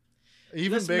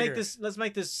 Even let's bigger. Let's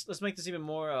make this even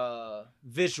more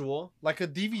visual. Like a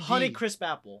DVD. Honey Crisp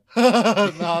Apple. No,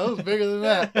 it was bigger than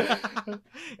that. It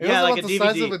Yeah, was like about a the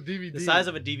size DVD. of a DVD. The size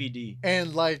of a DVD.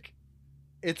 And like,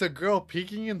 it's a girl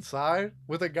peeking inside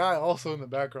with a guy also in the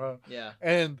background. Yeah.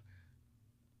 And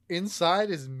inside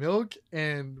is milk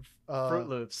and Fruit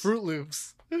Loops. Fruit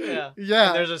Loops. Yeah. Yeah.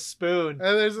 And there's a spoon.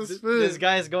 And there's a spoon. This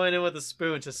guy's going in with a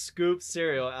spoon to scoop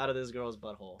cereal out of this girl's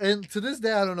butthole. And to this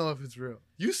day, I don't know if it's real.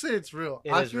 You say it's real.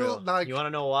 It I is feel real. like You want to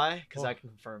know why? Because Well, I can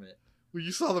confirm it. well,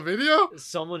 you saw the video.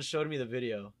 Someone showed me the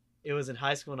video. It was in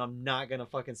high school, and I'm not gonna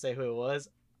fucking say who it was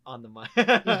on the mic.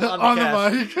 On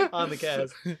the mic. On the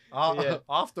cast. Yeah.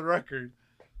 Off the record.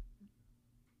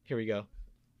 Here we go.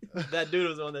 That dude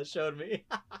was the one that showed me.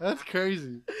 That's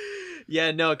crazy.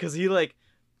 Yeah, no, because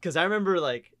I remember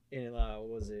like in what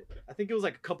was it? I think it was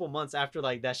like a couple months after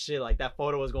like that shit, like that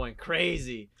photo was going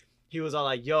crazy. He was all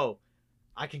like, "Yo,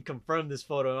 I can confirm this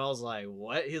photo," and I was like,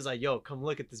 "What?" He was like, "Yo, come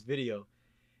look at this video,"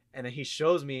 and then he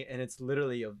shows me, and it's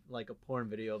literally like a porn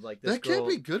video of like this That girl. can't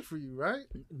be good for you, right?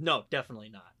 No, definitely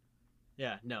not.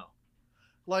 Yeah, no.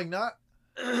 Like not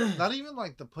even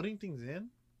like the putting things in,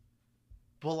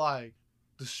 but like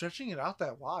the stretching it out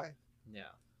that wide. Yeah,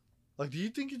 Like, do you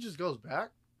think it just goes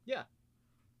back?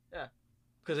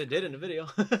 because it did in the video.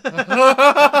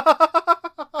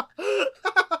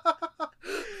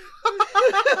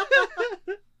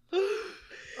 You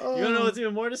wanna know what's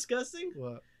even more disgusting?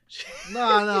 What? No,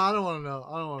 I don't want to know.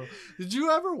 I don't want to. Did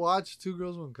you ever watch Two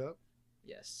Girls One Cup?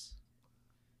 Yes.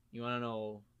 You wanna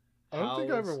know? I don't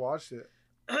think I ever watched it.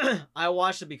 I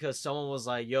watched it because someone was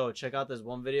like, "Yo, check out this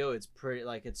one video. It's pretty,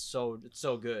 like, it's so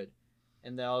good."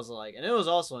 And then I was like, and it was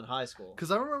also in high school.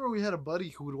 Because I remember we had a buddy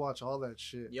who would watch all that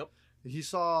shit. Yep. He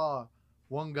saw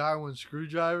One Guy, One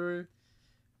Screwdriver.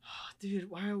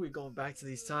 Dude, why are we going back to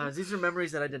these times? These are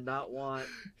memories that I did not want.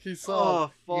 He saw.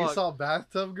 Oh, fuck. He saw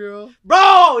Bathtub Girl.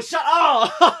 Bro, shut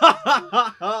up!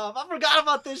 I forgot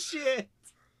about this shit.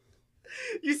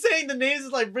 You saying the names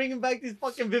is like bringing back these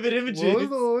fucking vivid images. What was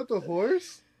the one with the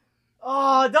horse?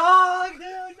 Oh, dog,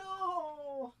 dude,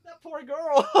 no. That poor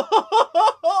girl.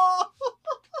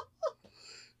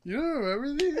 You don't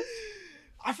remember these?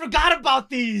 I forgot about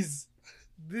these.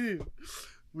 Dude,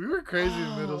 we were crazy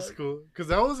in middle Oh. school. Because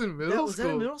that was in middle Was school.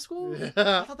 that in middle school? I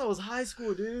Yeah. thought that was high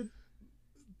school, dude.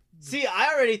 See,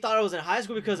 I already thought it was in high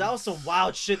school because that was some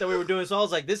wild shit that we were doing. So I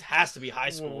was like, this has to be high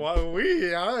school. Why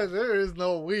there is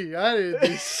no we. I didn't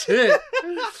do shit.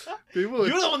 People would,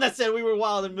 You're the one that said we were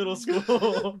wild in middle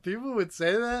school. people would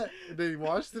say that. They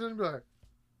watched it and be like,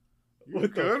 "You What the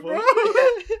good, bro?"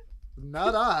 fuck?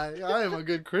 Not I. I am a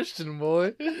good Christian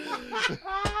boy.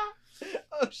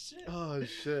 Oh shit. Oh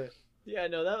shit. Yeah,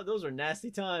 no, those were nasty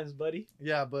times, buddy.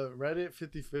 Yeah, but Reddit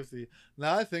 50/50.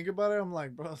 Now I think about it, I'm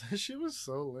like, bro, that shit was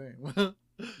so lame.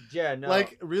 Yeah, no.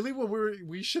 Like, really, what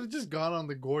we should have just gone on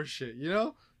the gore shit, you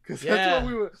know? Because Yeah. that's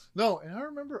what we were. No, and I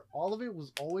remember all of it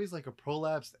was always like a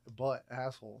prolapsed butt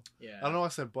asshole. yeah. I don't know why I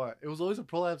said butt. It was always a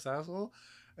prolapsed asshole.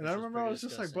 And This I is remember I pretty was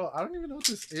just like, disgusting. bro, I don't even know what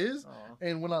this is. Aw.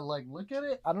 And when I like look at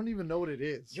it, I don't even know what it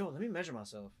is. Yo, let me measure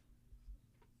myself.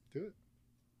 Do it.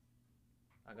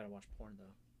 I gotta watch porn though.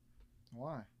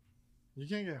 Why? You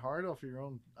can't get hard off your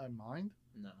own mind?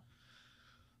 No.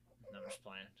 No, I'm just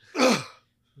playing.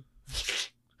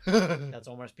 Do That's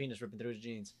Omar's penis ripping through his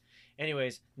jeans.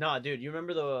 Anyways, nah, dude, you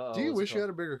remember the? you what's it wish you had called?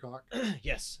 a bigger cock?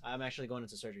 Yes, I'm actually going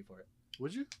into surgery for it.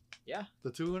 Would you? Yeah.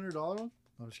 The $200 one?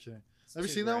 I'm just kidding. It's Have you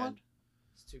 $2 seen that grand. one?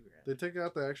 It's $2 grand. They take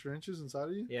out the extra inches inside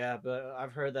of you? Yeah, but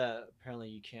I've heard that apparently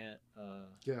you can't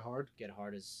Get hard? get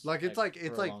hard as Like, it's like- it's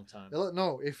for a like- long time.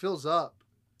 No, it fills up,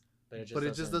 But it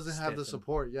just doesn't have the stiffen.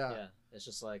 support. Yeah. Yeah, it's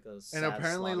just like a And sad,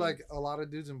 apparently, slobby- like, a lot of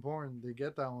dudes in porn, they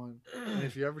get that one. And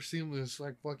if you ever see them just,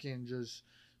 like, fucking just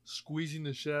squeezing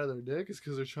the shit out of their dick, it's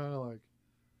because they're trying to, like,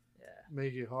 yeah,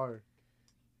 make it hard.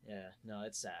 yeah, no,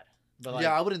 it's sad. But like,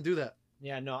 Yeah, I wouldn't do that.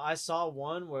 yeah, no, I saw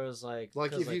one where it was like, Like,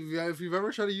 'cause, if you've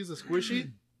ever tried to use a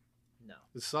squishy, no,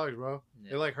 it sucks, bro.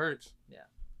 yeah, It, like, hurts.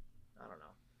 I don't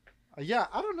know. Yeah,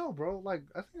 I don't know, bro. Like,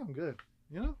 I think I'm good.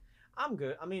 You know? I'm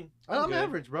good. I mean, I'm good.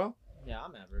 average, bro. Yeah,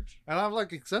 I'm average. And I've,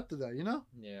 like, accepted that, you know?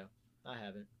 Yeah, I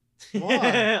haven't. Why?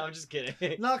 I'm just kidding.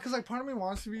 No, because, like, part of me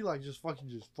wants to be, like, just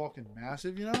fucking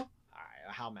massive, you know? All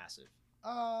right, how massive?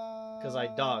 Because,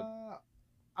 like, dog.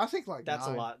 I think, like, That's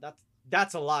 9. a lot.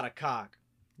 That's a lot of cock.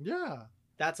 Yeah.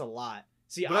 That's a lot.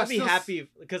 See, But I'd I be still happy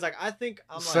because, like, I think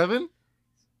I'm like, 7?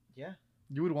 yeah,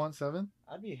 You would want 7?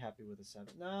 I'd be happy with a 7.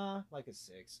 Nah, like a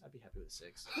 6. I'd be happy with a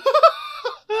 6.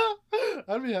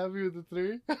 I'd be happy with the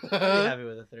 3. I'd be happy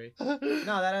with a 3.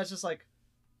 No, that's just like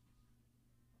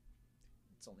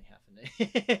it's only half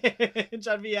an inch.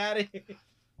 I'd be at it.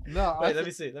 No, Wait, let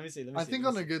me see. Let me see. Let me I see. think let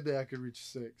on me a see. good day I could reach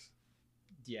 6.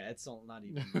 Yeah, it's not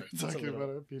even. We're Like, it's a talking little- about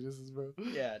our penises, bro.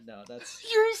 Yeah, no, that's.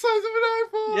 You're the size of an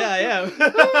iPhone. Yeah,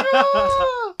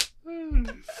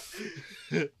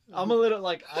 yeah. I'm a little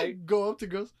like I. go up to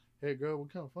girls. Hey, girl,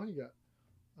 what kind of phone you got?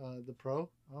 The Pro.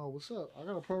 Oh, what's up? I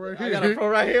got a Pro right here. I got a Pro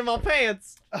right here in my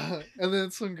pants. And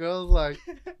then some girls like,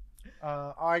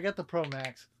 oh, I got the Pro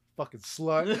Max. Fucking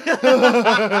slut.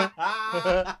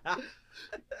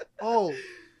 Oh,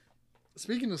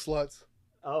 speaking of sluts,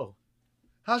 Oh.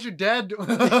 how's your dad doing?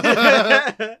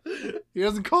 He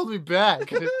hasn't called me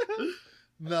back.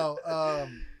 No.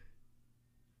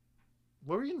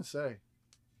 What were you gonna say?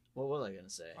 What was I gonna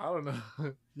say? I don't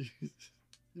know.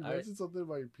 You I- mentioned something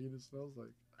about your penis, and I was like,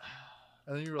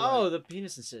 and then you were Oh, like, the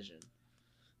penis incision.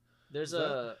 There's Is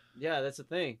that- yeah, that's a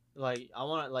thing. Like I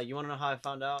want to you want to know how I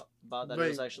found out about that it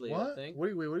was actually what? a thing.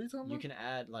 Wait, what are you talking You about? can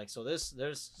add like so there's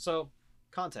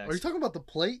context. Are you talking about the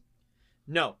plate?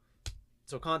 No.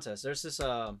 So context. There's this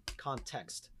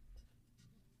context.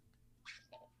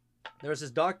 There was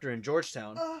this doctor in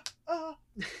Georgetown.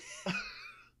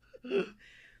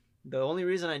 The only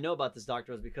reason I know about this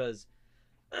doctor was because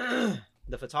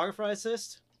the photographer I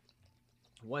assist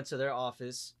went to their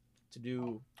office to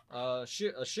do a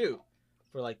shoot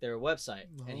for like their website,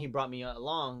 and he brought me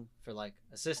along for like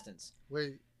assistance.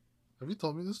 Wait, have you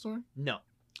told me this story? No.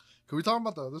 Can we talk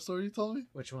about the other story you told me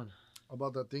Which one?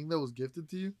 about that thing that was gifted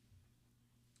to you?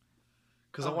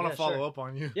 Because I Oh, want to yeah, follow sure. up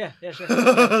on you. Yeah, sure.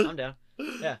 Yeah, I'm down.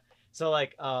 Yeah. So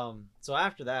like so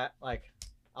after that, like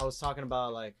I was talking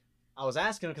about like I was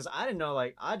asking him because I didn't know,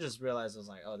 like I just realized I was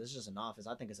like, oh, this is just an office.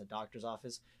 I think it's a doctor's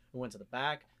office. We went to the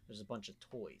back. There's a bunch of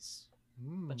toys,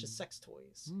 a bunch of sex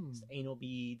toys. Mm. There's anal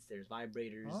beads. There's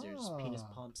vibrators. There's penis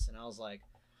Ah. pumps. And I was like,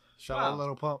 Shout Wow. out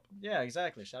Little Pump. yeah,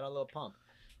 exactly. Shout out Lil Pump.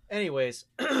 Anyways,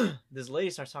 this lady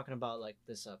starts talking about like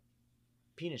this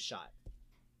penis shot,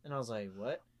 and I was like,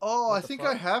 what? Oh, What I the think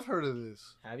fuck? I have heard of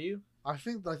this. Have you? I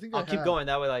think I'll I keep have. going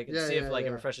that way, like Yeah, see if yeah, like it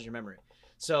yeah. refreshes your memory.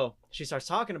 So she starts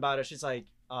talking about it. She's like,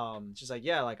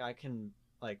 yeah, like I can,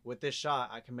 like with this shot,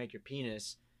 I can make your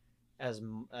penis as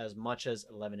much as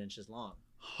 11 inches long.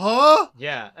 Huh?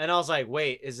 Yeah, and I was like,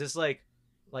 wait, is this like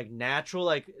natural?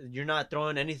 Like you're not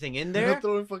throwing anything in They're there?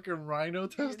 throwing fucking rhino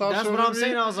testosterone. That's what I'm in me?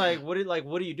 saying. I was like, what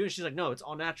are you doing? She's like, no, it's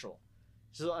all natural.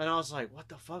 So, and I was like, what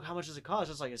the fuck? How much does it cost?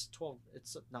 It's like, it's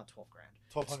not 12 grand.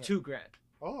 It's 1200. 2 grand.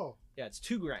 Oh. Yeah, it's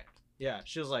 2 grand. Yeah,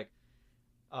 she was like,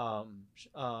 what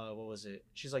was it?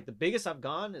 She's like, the biggest I've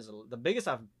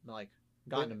like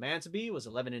gotten a man to be was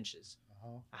 11 inches.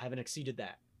 Uh-huh. I haven't exceeded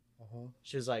that. Uh-huh.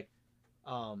 She was like,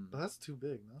 But that's too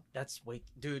big, no? that's way,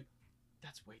 dude,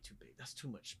 that's way too big. That's too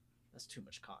much. That's too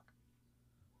much cock.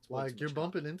 It's way Like too you're much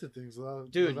cock. bumping into things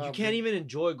without, Dude, you without can't being- even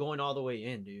enjoy going all the way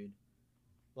in, dude.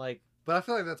 Like But I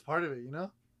feel like that's part of it, you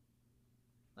know?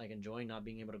 enjoying not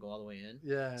being able to go all the way in.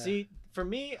 Yeah. See, for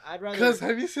me, I'd rather. Because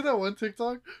have you seen that one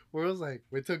TikTok where it was like,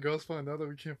 wait till girls find out that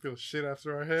we can't feel shit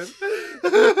after our head?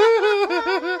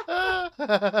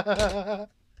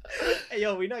 Hey,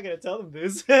 yo, we're not gonna tell them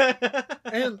this.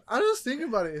 And I was thinking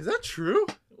about it. Is that true?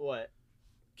 What?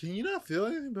 Can you not feel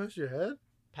anything past your head?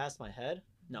 Past my head?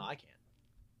 No, I can't.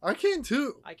 I can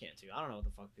too. I can't too. I don't know what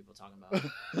the fuck people are talking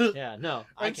about. Yeah, no,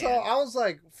 I And so can't. I was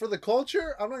like, for the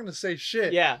culture, I'm not gonna say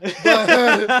shit. Yeah.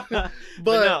 But,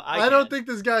 But no, I don't can't. think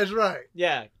this guy's right.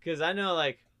 Yeah, because I know,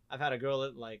 like, I've had a girl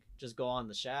that, like, just go on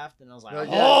the shaft, and I was like, Yeah, yeah.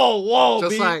 oh, whoa,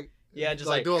 Just B. like Yeah, just do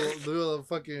like- a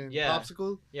fucking Yeah.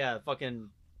 popsicle. yeah, fucking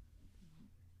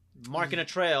marking a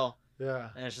trail, Yeah.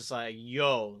 and it's just like,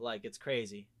 yo, like, it's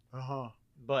crazy. Uh huh.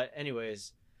 But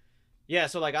anyways, yeah,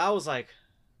 so, like, I was like,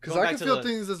 Because going I back can to feel the-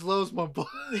 things as low as my butt.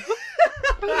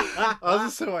 I was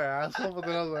just saying my asshole, but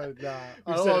then I was like, nah.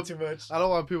 I don't, want, too much. I don't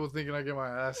want people thinking I get my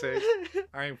ass ate.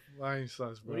 I ain't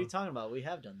sus, bro. What are you talking about? We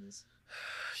have done this.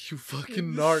 You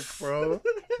fucking narc, bro.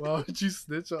 Why would you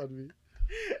snitch on me?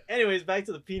 Anyways, back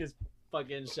to the penis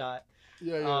fucking shot.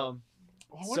 Yeah, yeah. I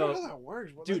wonder so- how that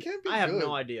works. Bro. Dude, that can't be I have good.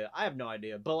 no idea.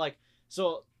 But like,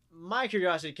 so my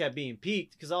curiosity kept being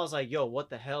piqued because I was like, yo, what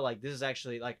the hell? Like, this is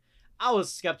actually like, I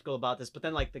was skeptical about this, but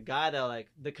then like the guy that like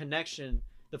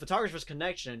the photographer's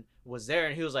connection was there,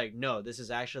 and he was like, no, this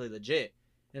is actually legit.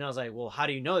 And I was like, well, how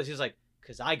do you know this? He was like,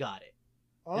 cause I got it.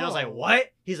 And I was like, Oh.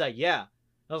 what? He's like, yeah.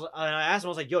 And I asked him, I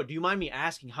was like, yo, do you mind me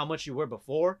asking how much you were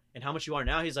before and how much you are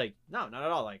now? He's like, no, not at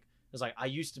all. Like, I was like, I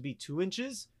used to be 2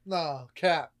 inches. Nah,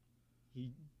 cap.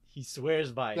 He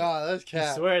swears by it. Nah, that's He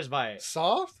cap. swears by it.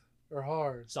 Soft or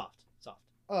hard? Soft.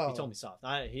 Oh. He told me soft.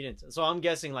 He didn't. So I'm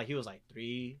guessing like he was like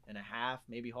 3.5,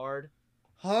 maybe hard,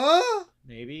 Huh?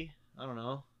 maybe. I don't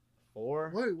know.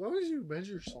 4. Wait, why would you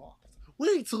measure soft?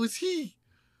 Wait, so is he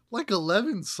like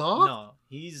 11 soft? No,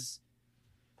 he's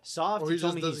Soft, Or he he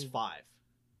told just me he's doesn't- 5.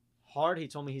 Hard, he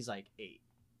told me he's like 8.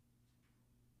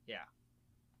 Yeah.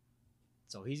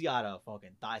 So he's got a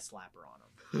fucking thigh slapper on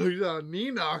him. You got a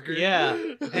knee knocker. Yeah.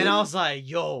 And I was like,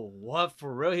 yo, what,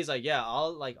 for real? He's like, yeah,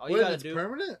 all Wait, you gotta it's do.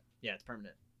 permanent? Yeah, it's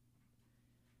permanent.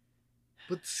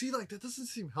 But see, like, that doesn't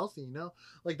seem healthy, you know?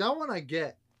 Like, that one I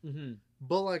get. Mm-hmm.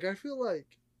 But, like, I feel like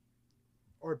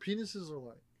our penises are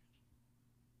like,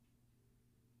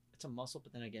 It's a muscle,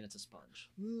 but then again, it's a sponge.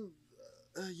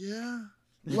 yeah.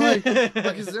 Like,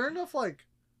 is there enough, like,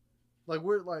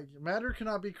 where, like, matter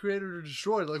cannot be created or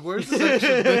destroyed? Like, where's this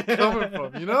extra dick coming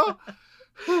from, you know?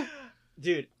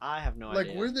 Dude, I have no Like,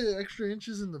 idea. where are the extra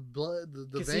inches in the blood,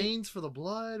 the 'Cause veins for the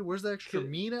blood? Where's the extra 'Cause-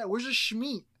 meat at? Where's the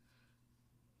schmeat?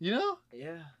 You know?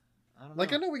 Yeah. I don't know.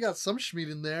 Like, I know we got some schmeat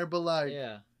in there, but, like,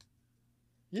 Yeah.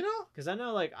 you know? Because I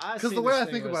know, like, I Because the way I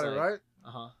think about it, right,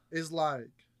 is like,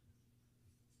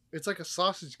 it's like a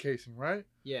sausage casing, right?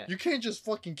 Yeah. You can't just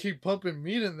fucking keep pumping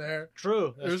meat in there.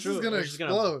 True. That's It's true. just gonna It's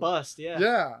explode. bust. Yeah.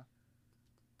 Yeah.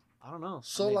 I don't know.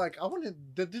 So, I mean, like, I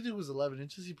wouldn't. The dude was 11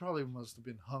 inches. He probably must have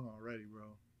been hung already, bro.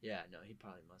 yeah, no, he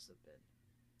probably must have been.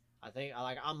 I think,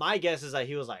 like, my guess is that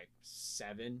he was like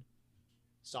 7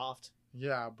 soft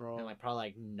Yeah, bro. and like probably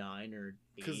like 9 or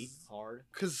 8 'Cause- hard.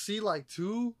 Cause see, like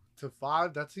 2 to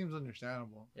 5, that seems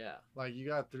understandable. Yeah. Like you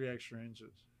got 3 extra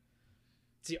inches.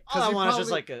 See, all 'Cause I he want is just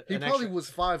probably- like He an probably extra... was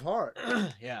 5 hard.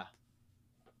 Yeah.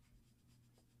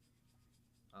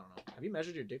 I don't know. Have you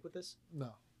measured your dick with this?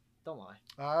 No, Don't lie.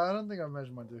 I don't think I've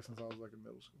measured my dick since I was like in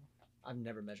middle school. I've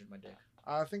never measured my dick.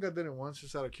 I think I did it once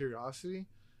just out of curiosity,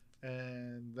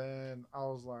 and then I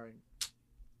was like,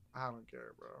 I don't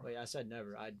care, bro. Wait, I said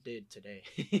never. I did today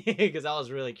because I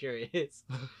was really curious.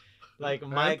 Like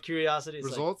my And curiosity is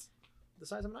like results. the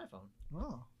size of an iPhone.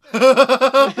 Oh.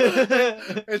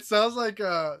 It sounds like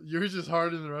you were just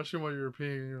hard in the restroom while you were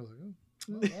peeing, and you're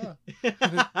like, oh,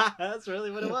 yeah. That's really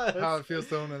what it was. How it feels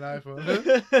to own an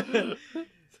iPhone.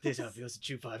 This is how it feels to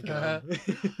chew 5 gum.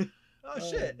 Oh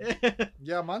shit.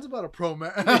 Yeah, mine's about a Pro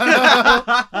Max.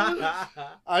 I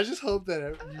just hope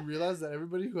that you realize that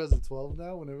everybody who has a 12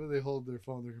 now, whenever they hold their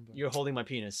phone, they're gonna be like, You're holding my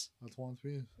penis. that's one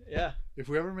penis. Yeah. If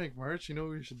we ever make merch, you know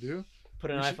what we should do? Put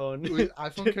an We should- iPhone.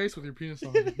 iPhone case with your penis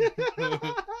on it.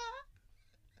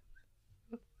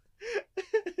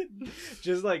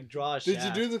 Just like draw a Did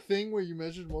shaft. you do the thing where you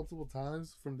measured multiple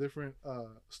times from different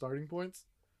starting points?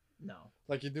 No.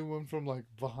 Like you do one from like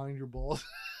behind your balls?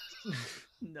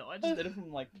 No, I just did it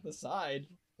from like the side.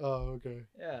 Oh, okay.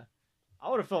 Yeah. I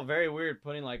would have felt very weird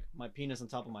putting like my penis on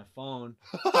top of my phone,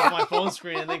 on my phone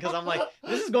screen, and then because I'm like,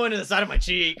 this is going to the side of my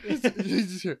cheek. You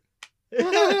just hear,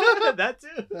 That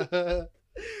too.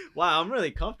 Wow, I'm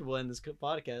really comfortable in this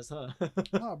podcast, huh?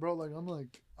 nah, bro, like I'm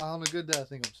like on a good day I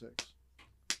think I'm 6.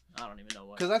 I don't even know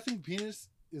what. Because I think penis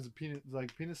is a penis,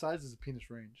 like penis size is a penis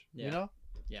range. Yeah. You know?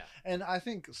 Yeah. And I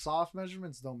think soft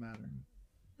measurements don't matter.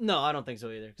 No, I don't think so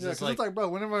either. Yeah, It's because like, it's like, bro,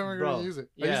 when am I ever bro, gonna use it?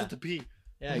 I use yeah. it to pee.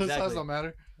 yeah, The size exactly. don't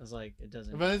matter. It's like it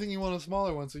doesn't. If anything, you want a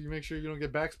smaller one so you make sure you don't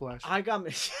get backsplash. I got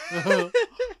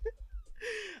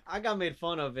I got made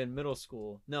fun of in middle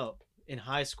school. No, in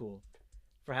high school,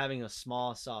 for having a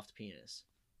small, soft penis,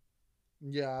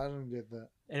 Yeah, I don't get that.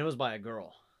 and it was by a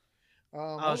girl. I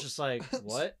I was just like,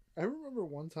 what? I remember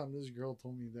one time this girl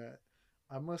told me that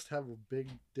I must have a big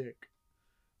dick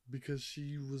because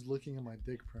she was looking at my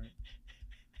dick print.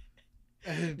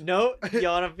 And No,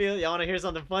 y'all wanna hear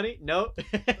something funny? No.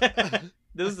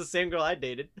 This is the same girl I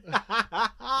dated.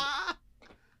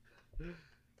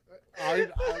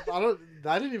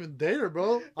 I didn't even date her,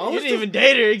 bro. I You was didn't even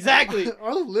date her, exactly. I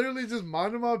was literally just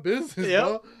minding my business, Yep.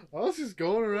 bro. I was just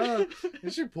going around,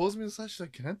 and she pulls me aside. She's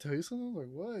like, "Can I tell you something?" I was like,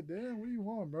 "What? Damn, what do you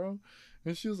want, bro?"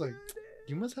 And she was like,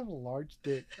 "You must have a large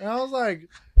dick." And I was like,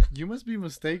 "You must be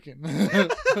mistaken.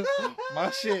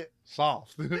 My shit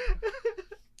soft."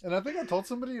 And I think I told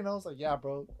somebody, and I was like, "Yeah,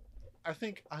 bro. I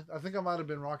think I might have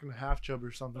been rocking a half chub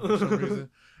or something for some reason."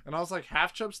 And I was like,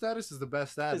 "Half chub status is the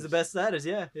best status." It's the best status,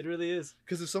 yeah. It really is.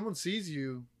 Because if someone sees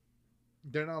you,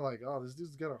 they're not like, "Oh, this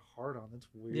dude's got a heart on. That's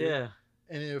weird." Yeah.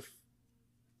 And if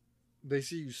they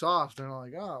see you soft, they're not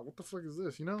like, "Ah, what the fuck is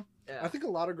this?" You know? Yeah. I think a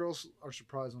lot of girls are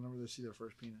surprised whenever they see their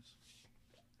first penis.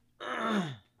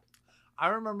 I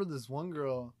remember this one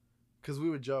girl, because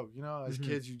we would joke, you know, as Mhm.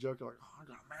 kids, you joke like, "Oh, I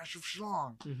got a massive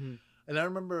schlong." Mhm. And I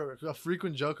remember a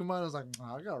frequent joke of mine was like,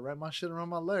 "Oh, I gotta wrap my shit around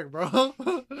my leg, bro."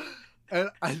 And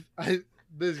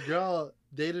this girl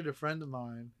dated a friend of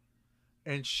mine,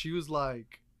 and she was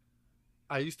like,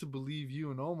 "I used to believe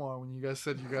you and Omar when you guys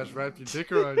said you guys wrapped your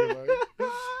dick around your leg."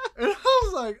 And I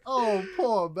was like, oh,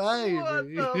 poor baby. What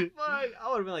the fuck? I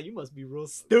would have been like, you must be real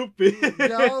stupid.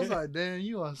 Yeah, I was like, damn,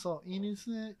 you are so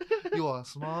innocent. You are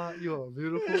smart. You are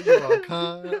beautiful. You are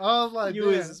kind. I was like, you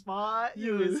damn. is smart.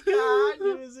 You is kind.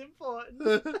 You is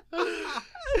important.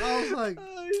 I was like,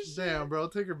 Oh, shit. damn, bro,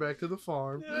 take her back to the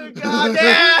farm. God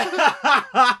damn.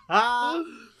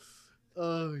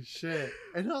 Oh shit!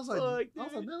 And I was like, Fuck,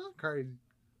 man, dude. that's crazy.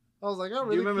 I was like, I Do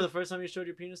really. you remember the first time you showed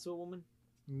your penis to a woman?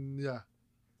 Yeah,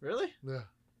 Really? yeah.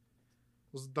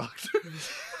 It was a doctor.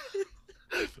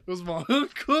 It was my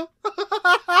uncle.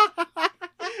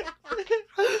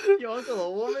 Your uncle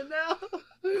a woman now?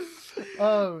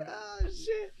 Oh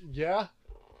shit. yeah.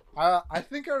 I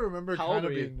think I remember How old kind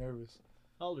of were you? being nervous.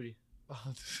 How old are you?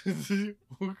 How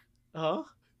Huh?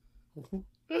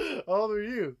 old are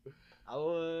you? I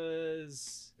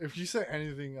was. If you say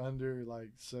anything under like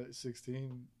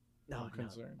 16, No, I'm no.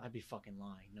 concerned. I'd be fucking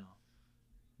lying. No.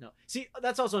 No. See,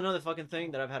 that's also another fucking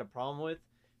thing that I've had a problem with.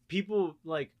 People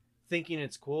like thinking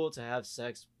it's cool to have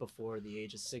sex before the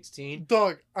age of 16.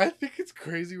 Dog, I think it's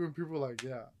crazy when people are like,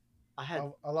 yeah, I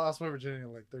had, I lost my virginity at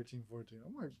like 13, 14.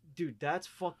 I'm like, dude, that's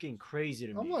fucking crazy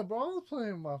to me. I'm like, bro, I was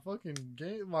playing my fucking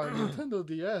game, my Nintendo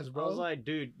DS, bro. I was like,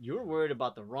 dude, you were worried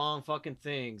about the wrong fucking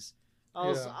things. I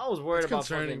was Yeah. worried it's about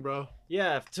concerning, fucking, bro.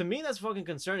 Yeah, to me that's fucking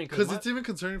concerning. Because my- it's even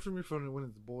concerning for me from when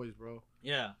it's boys, bro.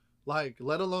 yeah, Like,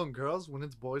 let alone girls. When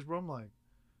it's boys, bro, I'm like,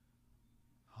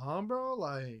 huh, bro?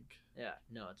 Like, yeah,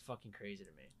 no, it's fucking crazy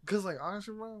to me. because, like,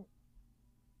 honestly, bro,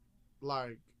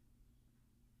 like,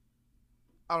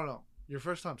 I don't know. Your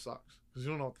first time sucks. Because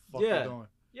you don't know what the fuck Yeah. you're doing.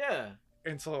 Yeah,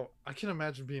 And so, I can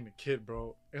imagine being a kid,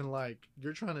 bro. And, like,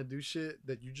 you're trying to do shit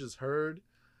that you just heard.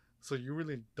 So, you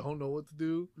really don't know what to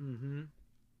do. mm-hmm.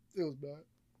 It was bad.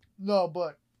 No,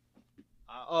 but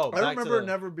Oh, I back remember to the,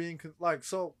 never being, like,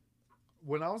 so,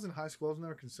 when I was in high school, I was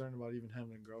never concerned about even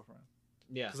having a girlfriend.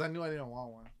 yeah, Because I knew I didn't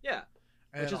want one. yeah,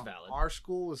 And Which is valid. Our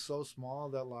school was so small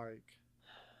that like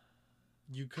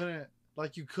you couldn't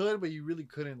like you could, but you really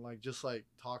couldn't like just like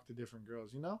talk to different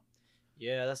girls, you know?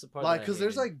 yeah. That's the part. Like, that I cause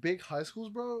there's hated. like big high schools,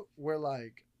 bro, where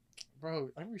like, bro,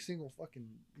 every single fucking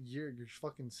year you're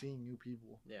fucking seeing new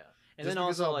people. yeah, and Just then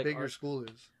because also how like big our, your school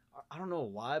is. I don't know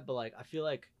why, but like I feel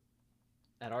like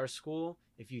at our school,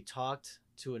 if you talked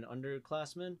to an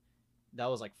underclassman, that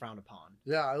was like frowned upon.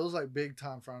 Yeah, it was like big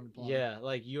time frowned upon. Yeah,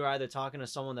 like you're either talking to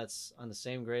someone that's on the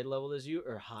same grade level as you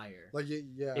or higher. Like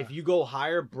yeah. If you go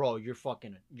higher, bro, you're a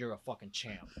fucking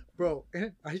champ. Bro,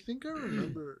 and I think I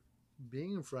remember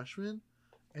being a freshman,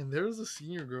 and there was a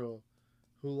senior girl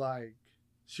who like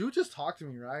she would just talk to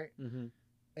me, right? Mm-hmm.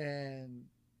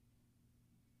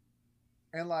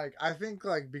 And like I think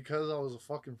like because I was a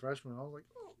fucking freshman, I was like,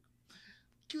 oh,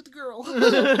 cute girl.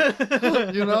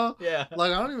 You know? Yeah.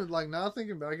 Like I don't even like now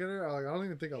thinking back at her, like I don't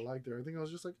even think I liked her. I think I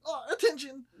was just like, oh,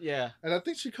 attention. Yeah. And I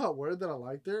think she caught word that I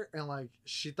liked her, and like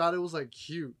she thought it was like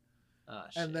cute. Oh,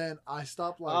 shit. And then I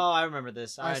stopped like oh, I remember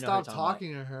this. I know who stopped you're about.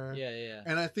 talking to her. Yeah, yeah.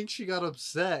 And I think she got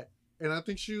upset, and I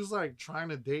think she was like trying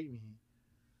to date me.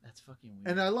 That's fucking weird.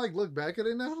 And I like look back at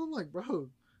it now, and I'm like, bro,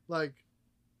 like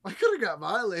I could have got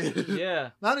violated.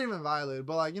 yeah, Not even violated,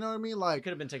 but like you know what I mean, I like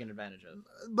could have been taken advantage of.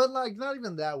 but like not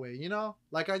even that way, you know?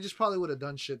 Like I just probably would have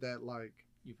done shit that like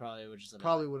You probably would just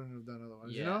probably wouldn't have done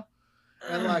otherwise, you Yeah. know?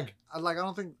 And like I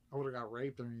don't think I would have got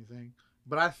raped or anything,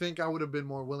 but I think I would have been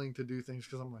more willing to do things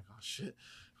because I'm like, oh shit,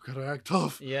 I gotta act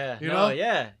tough. Yeah. You no, know?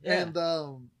 Yeah. Yeah.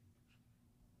 And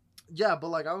yeah, but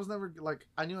like I was never like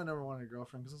I knew I never wanted a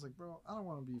girlfriend because I was like, bro, I don't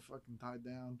want to be fucking tied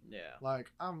down. yeah.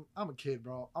 Like I'm a kid,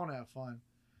 bro. I want to have fun.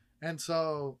 And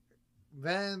so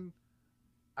then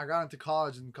I got into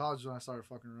college, and college is when I started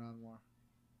fucking around more.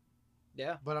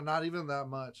 Yeah. But not even that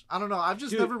much. I don't know. I've just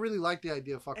Dude. never really liked the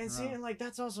idea of fucking And see, around. and like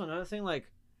that's also another thing. Like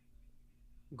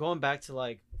going back to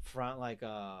like front, like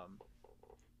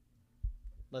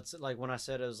let's like when I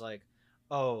said it was like,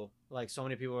 oh, like so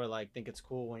many people are like think it's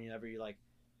cool whenever you like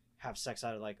have sex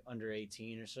out of like under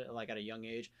 18 or so, like at a young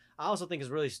age. I also think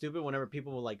it's really stupid whenever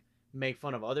people will like make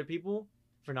fun of other people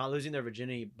for not losing their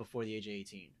virginity before the age of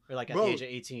 18 or like at Bro. the age of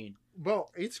 18. Bro,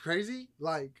 it's crazy.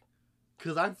 Like,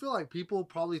 because I feel like people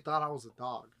probably thought I was a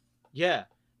dog. Yeah.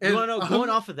 You And want to know, going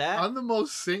off of that? I'm the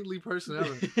most saintly person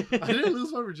ever. I didn't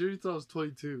lose my virginity until I was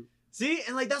 22. See,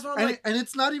 and like that's what I'm And, like. and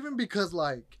it's not even because,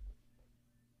 like,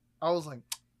 I was like,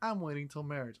 I'm waiting till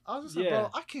marriage. I was just like, Yeah. bro,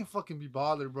 I can't fucking be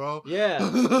bothered, bro. Yeah.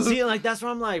 See, like that's what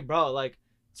I'm like, bro. Like,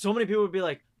 so many people would be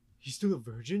like, "He's still a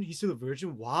virgin. He's still a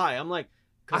virgin. Why?" I'm like,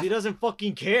 "Cause he doesn't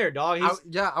fucking care, dog."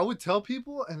 He's I would tell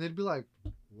people, and they'd be like,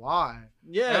 why?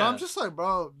 yeah. And I'm just like,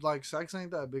 bro, like, sex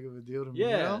ain't that big of a deal to me, yeah.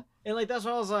 you know? And like that's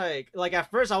what I was like. Like at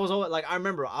first, I was always like, I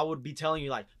remember I would be telling you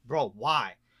like, "Bro,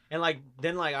 why?" And like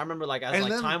then like I remember like as And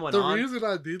like then time went the on. reason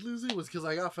I did lose it was because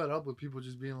I got fed up with people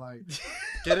just being like,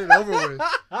 "Get it over with,"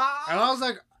 and I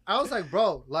was like,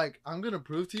 bro, like I'm gonna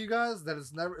prove to you guys that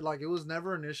it's never like it was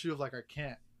never an issue of like I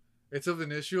can't. It's of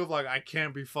an issue of like I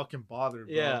can't be fucking bothered,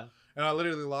 bro. Yeah. And I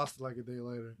literally lost it like a day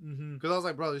later because I was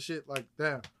like, bro, this shit like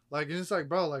damn, like and it's like,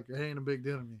 bro, like it ain't a big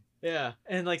deal to me. Yeah,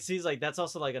 and like, see, like that's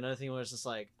also like another thing where it's just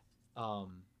like,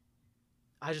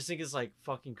 I just think it's like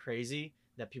fucking crazy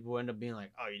that people end up being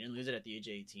like, oh, you didn't lose it at the age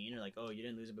of 18, or like, oh, you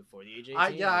didn't lose it before the age of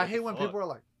 18. I hate when people are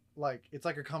like it's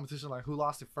like a competition, like who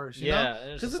lost it first, you know?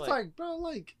 Because it's like, bro,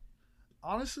 like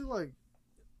honestly, like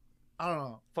I don't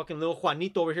know. Fucking little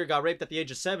Juanito over here got raped at the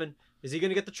age of 7. Is he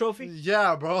gonna get the trophy?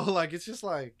 Yeah, bro. Like it's just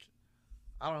like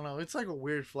I don't know. It's like a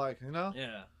weird flag, you know?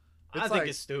 Yeah. It's I think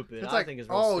it's stupid. It's I like, think it's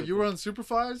real oh, stupid. you were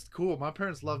unsupervised? Cool. My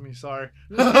parents love me. Sorry.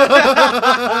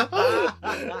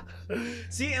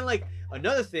 See, and like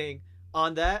another thing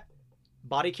on that,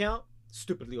 body count,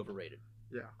 stupidly overrated.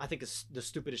 Yeah. I think it's the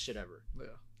stupidest shit ever. Yeah.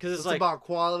 Because It's like about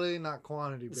quality, not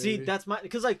quantity, baby. See, that's my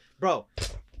because like, bro,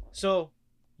 so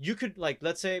you could like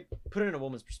let's say put it in a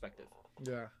woman's perspective.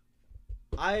 Yeah.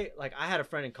 I had a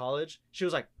friend in college. She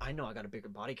was like, I know I got a bigger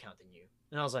body count than you.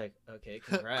 And I was like, okay,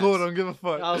 congrats. Cool, don't give a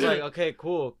fuck. I was like, okay,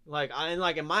 cool. Like and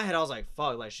like in my head I was like,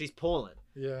 fuck, like she's pulling.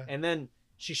 Yeah. And then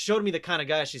she showed me the kind of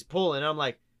guy she's pulling, and I'm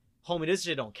like, homie, this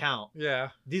shit don't count. Yeah.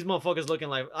 These motherfuckers looking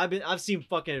like I've seen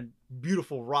fucking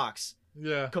beautiful rocks.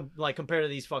 Yeah. Like compared to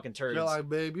these fucking turds. You're like,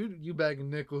 babe, you bagging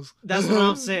nickels. That's what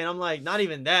I'm saying. I'm like, not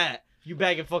even that. You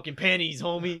bagging fucking panties,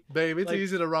 homie. Babe, it's Like-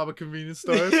 easy to rob a convenience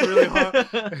store. It's really hard.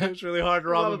 It's really hard to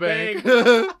rob a bank.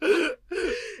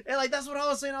 And like that's what I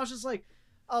was saying. I was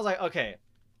like, okay,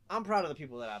 I'm proud of the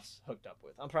people that I've hooked up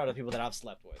with. I'm proud of the people that I've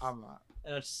slept with. I'm not.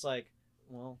 And it's just like,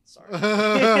 well, sorry.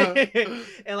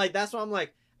 And like that's why I'm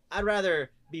like, I'd rather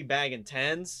be bagging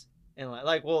 10s and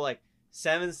like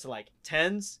 7s to like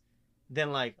 10s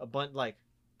than like a bunch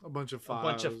A bunch of fives. a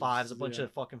bunch of 5s, a bunch Yeah.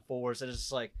 of fucking 4s. And it's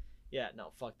just like, yeah,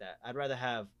 no, fuck that. I'd rather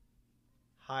have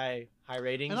high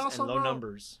ratings And and, also, low bro,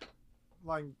 numbers.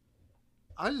 Like,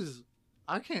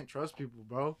 I can't trust people,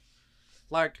 bro.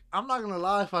 Like, I'm not gonna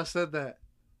lie if I said that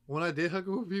when I did hook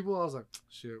up with people, I was like,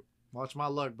 shit, watch my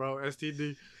luck, bro.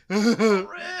 STD. For real,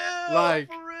 Like,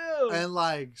 for real. And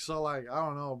like, so like, I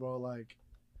don't know, bro. Like,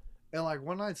 and like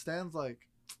one night stands, like,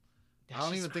 That I don't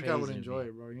shit's even think I would crazy to enjoy me.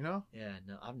 it, bro. You know? Yeah,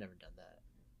 no, I've never done that.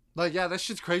 Like, yeah, that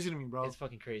shit's crazy to me, bro. It's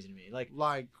fucking crazy to me. Like,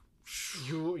 Like,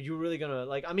 you really gonna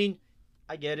like? I mean,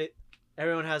 I get it.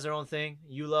 Everyone has their own thing.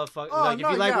 You love fuck. Oh, like, no,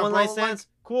 if you like yeah, one bro, night stands,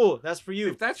 cool. That's for you.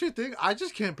 if that's your thing, I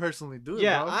just can't personally do it,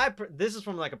 Yeah, bro. this is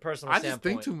from like a personal I just standpoint.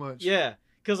 think too much. Yeah,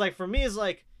 because like for me, it's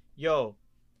like, yo,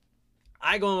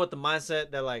 I go in with the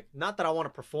mindset that like, not that I want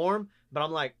to perform, but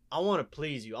I'm like, I want to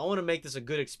please you. I want to make this a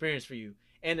good experience for you.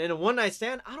 And in a one night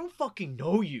stand, I don't fucking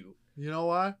know you. You know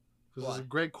why? Because Why? there's a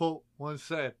great quote once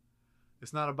said,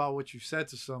 "It's not about what you said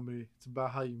to somebody; it's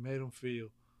about how you made them feel."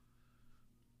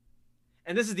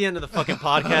 And this is the end of the fucking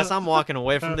podcast. I'm walking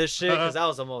away from this shit because that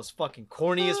was the most fucking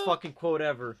corniest fucking quote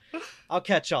ever. I'll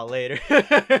catch y'all later.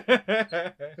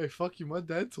 Hey, fuck you! My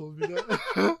dad told me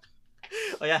that.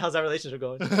 Oh yeah, how's that relationship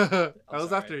going? That was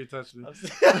sorry. after you touched me. I'm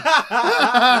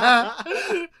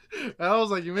And I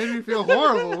was like, "You made me feel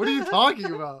horrible. What are you talking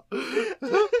about?"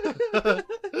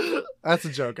 That's a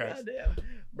joke, guys. Goddamn.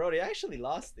 Bro, they actually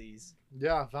lost these.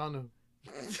 Yeah, I found them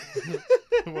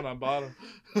when I bought them.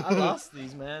 I lost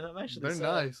these, man. I'm actually They're sad.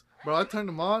 nice, bro. I turned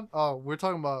them on. Oh, we're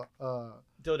talking about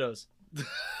Dildos. no,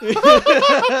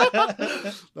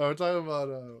 we're talking about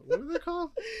what are they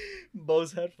called?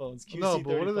 Bose headphones. QC35s. No,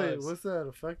 but what are they? What's that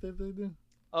effect that they do?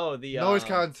 Oh, the Noise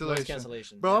cancellation. Noise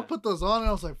cancellation. Bro, I yeah. put those on and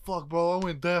I was like, "Fuck, bro, I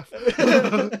went deaf."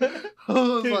 I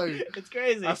was like, it's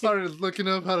crazy. I started looking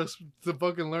up how to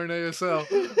fucking learn ASL.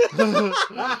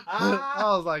 I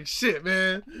was like, "Shit,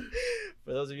 man."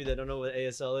 For those of you that don't know what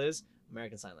ASL is,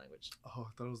 American Sign Language. Oh,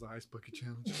 I thought it was the ice bucket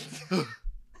challenge.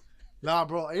 Nah,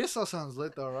 bro, ASL sounds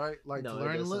lit though, right? Like No, to it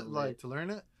learn does lit, sound like lit. to learn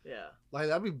it. Yeah. Like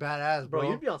that'd be badass, Bro, bro.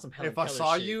 you'd be on some Helen If I Keller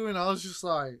saw shit. you and I was just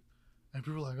like, and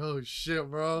people were like, "Oh shit,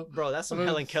 bro." Bro, that's some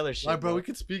Helen Keller shit. Like, bro, we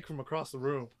could speak from across the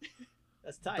room.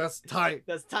 That's tight. That's tight.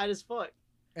 That's tight as fuck.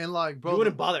 And like, bro, you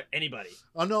wouldn't bother anybody.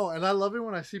 I know, and I love it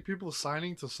when I see people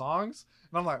signing to songs,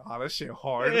 and I'm like, "Oh, that shit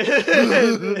hard."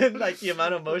 And, like the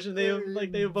amount of emotion they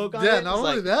evoke on it. Yeah, it's not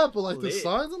only like, that, but like the lit.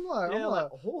 songs, I'm like, Yeah, like,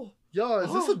 oh. yo,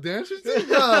 is this Oh. a dance routine?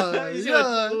 Yeah, You see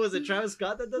yeah. Who was it? Travis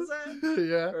Scott that does that?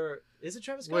 Yeah. Or is it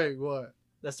Travis Scott? Wait, what?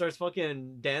 That starts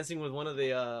fucking dancing with one of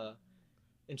the Oh,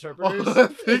 interpreters. I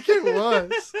think it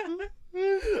was.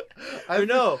 Or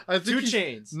no, I think 2 he-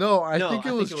 Chains. No, I No, think I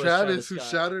it think was it was Travis Travis who Scott.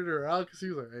 shouted her out because he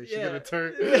was like, "Hey, she Yeah. gonna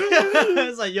turn."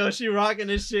 It's like, yo, she rocking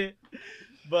this shit.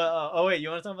 But oh wait, you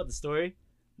want to talk about the story,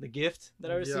 the gift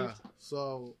that I received? Yeah.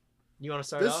 So You want to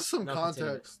start this off? is some No, continue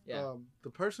it. context. Yeah. The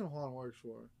person Juan works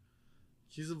for,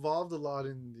 he's involved a lot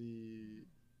in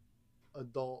the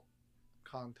adult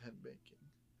content making.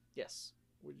 Yes.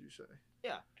 Would you say?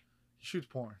 Yeah. He shoots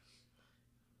porn.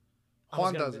 I was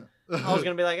Juan gonna doesn't. I was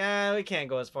gonna be like, we can't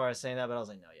go as far as saying that, but I was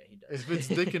like, no, yeah, he does. if it's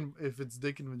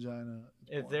dick and vagina,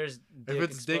 it's if porn. there's dick if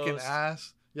it's dick and exposed,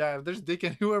 ass, yeah. If there's dick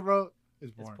anywhere, bro,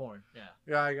 it's porn. it's porn. Yeah.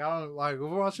 Yeah, like, I don't like. If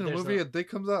we're watching a There's movie, no- a dick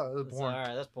comes out, it's It's porn. all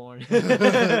right, that's porn.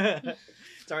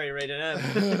 It's already rated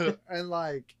M. And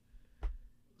like,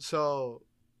 so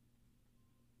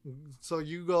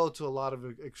you go to a lot of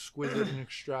exquisite and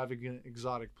extravagant,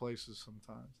 exotic places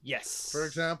sometimes. Yes. For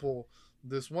example,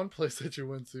 this one place that you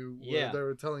went to, where Yeah. they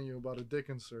were telling you about a dick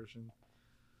insertion.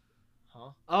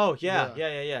 Huh? Oh yeah,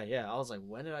 Yeah. yeah. I was like,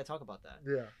 when did I talk about that?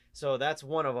 Yeah. So that's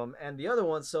one of them, and the other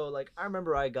one. So like, I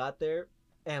remember I got there,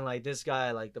 and like this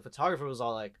guy, like the photographer, was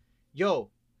all like, "Yo,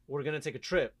 we're gonna take a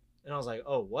trip," and I was like,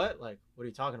 "Oh, what? Like, what are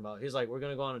you talking about?" He's like, "We're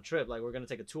gonna go on a trip. Like, we're gonna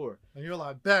take a tour." And you're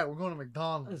like, bet we're going to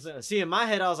McDonald's. See, in my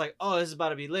head, I was like, "Oh, this is about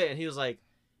to be lit," and he was like,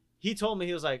 he told me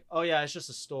he was like, "Oh yeah, it's just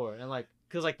a store," and like,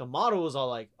 cause like the model was all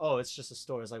like, "Oh, it's just a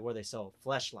store. It's like where they sell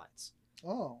fleshlights,"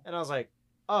 Oh. and I was like,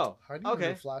 "Oh, How do you okay,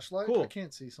 need a flashlight? cool." I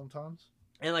can't see sometimes.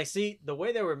 And like, see, the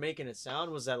way they were making it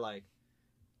sound was that like,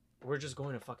 we're just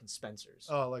going to fucking Spencer's.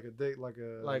 Oh, like a date, like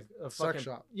a sex sex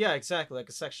shop. Yeah, exactly, like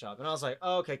a sex shop. And I was like,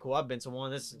 oh, okay, cool. I've been to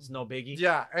one. This is no biggie.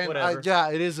 Yeah, and Whatever.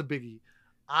 yeah, it is a biggie.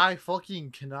 I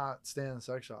fucking cannot stand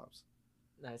sex shops.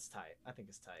 Nah, it's tight. I think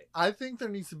it's tight. I think there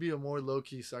needs to be a more low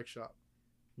key sex shop.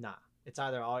 Nah, it's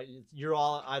either you're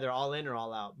all either all in or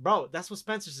all out, bro. That's what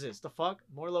Spencer's is. The fuck,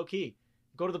 more low key.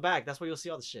 Go to the back. That's where you'll see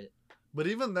all the shit. But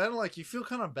even then, like, you feel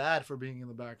kind of bad for being in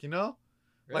the back, you know?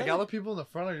 Like, Really? all the people in the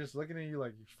front are just looking at you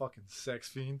like, you fucking sex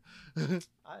fiend. If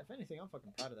anything, I'm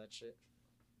fucking proud of that shit.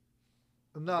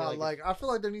 No, like like, I feel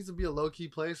like there needs to be a low key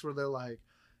place where they're like,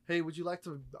 hey, would you like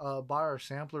to buy our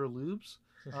sampler lubes?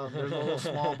 There's little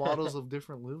small bottles of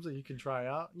different lubes that you can try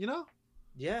out, you know?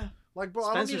 Yeah, Like, bro,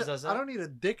 Spencer's does that. I don't need a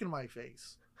dick in my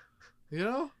face. You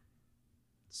know?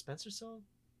 Spencer sell.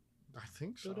 I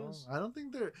think so. Still does? I don't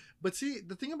think they're. But see,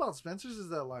 the thing about Spencer's is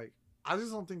that, like, I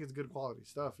just don't think it's good quality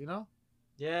stuff, you know?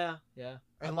 Yeah, yeah.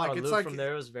 And, I like, bought a it's lube like. from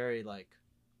there. It was very like,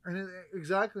 And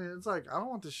exactly. It's like, I don't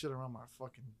want this shit around my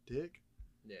fucking dick.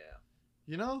 yeah.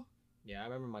 You know? Yeah, I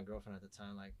remember my girlfriend at the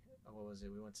time, like, what was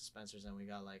it? We went to Spencer's and we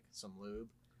got, like, some lube.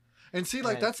 And see,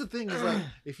 like, And- that's the thing is, like,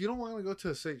 if you don't want to go to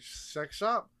a sex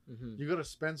shop, Mm-hmm. you go to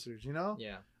Spencer's, you know?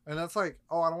 Yeah. And that's like,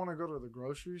 oh, I don't want to go to the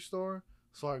grocery store,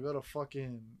 so I go to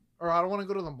fucking. Or I don't want to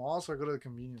go to the mall, so I go to the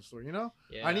convenience store, you know?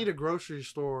 Yeah. I need a grocery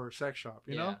store sex shop,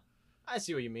 you know? I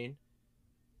see what you mean.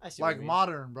 I see Like what you mean.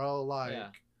 modern, bro. Like, Yeah.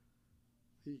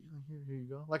 here you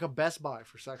go. Like a Best Buy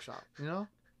for sex shop, you know?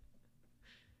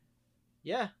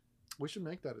 Yeah, We should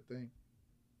make that a thing.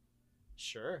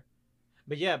 sure.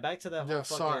 But yeah, back to that whole Yeah,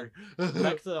 sorry.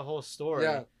 back to the whole story.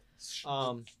 Yeah.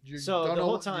 So You the don't know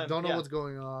whole what- time, you don't know yeah. what's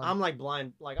going on. I'm like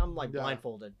Yeah.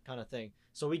 blindfolded kind of thing.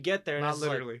 So we get there and Not it's like-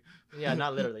 literally. yeah,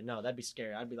 not literally. No, that'd be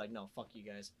scary. I'd be like, no, fuck you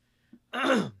guys.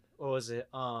 What was it?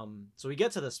 So we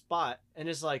get to the spot and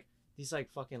it's like these like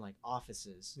fucking like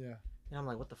offices. Yeah. And I'm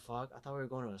like, what the fuck? I thought we were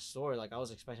going to a store. Like I was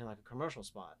expecting like a commercial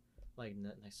spot, like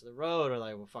next to the road or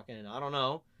like we're fucking I don't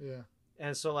know. Yeah.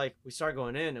 And so like we start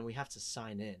going in and we have to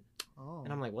sign in. Oh.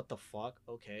 And I'm like, what the fuck?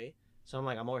 Okay. So I'm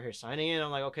like, I'm over here signing in. I'm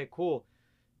like, okay, cool.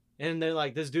 And they're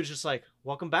like, this dude's just like,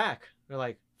 welcome back. They're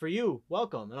like, for you,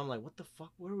 welcome. And I'm like, what the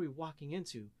fuck? What are we walking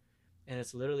into? And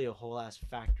it's literally a whole ass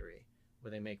factory where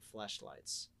they make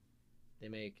fleshlights. They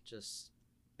make just,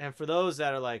 and for those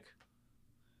that are like,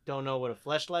 don't know what a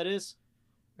fleshlight is,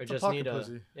 or It's a just pocket need to,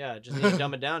 pussy. yeah, just need to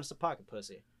dumb it down, just a pocket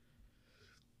pussy.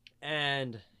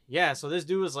 And yeah, so this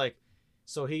dude was like,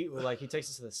 so he takes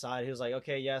us to the side. He was like,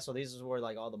 okay, yeah, so these is where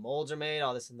like all the molds are made,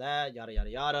 all this and that, yada yada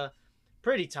yada.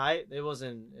 Pretty tight. It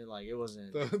wasn't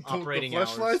operating the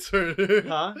hours. flashlights or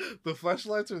Huh? the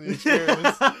flashlights or the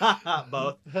experiments?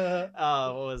 Both.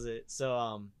 What was it? So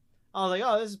I was like,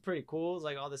 oh, this is pretty cool. It's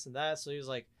like all this and that. So he was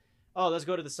like, oh, let's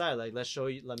go to the side. Like, let's show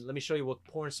you. Let me show you what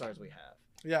porn stars we have.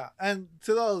 Yeah, and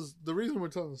to those, the reason we're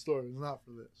telling the story is not for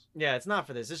this. Yeah, it's not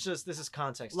for this. It's just this is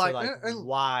context Like, to like and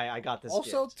why I got this.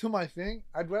 Also, gift. to my thing,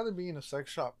 I'd rather be in a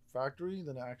sex shop factory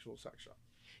than an actual sex shop.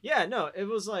 Yeah, no, it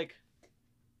was like,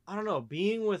 I don't know,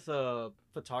 being with a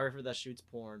photographer that shoots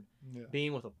porn, Yeah.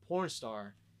 being with a porn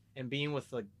star, and being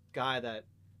with a guy that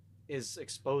is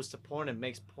exposed to porn and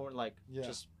makes porn like Yeah.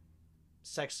 just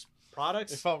sex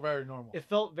products. It felt very normal. It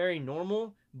felt very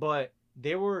normal, but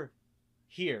they were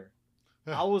here.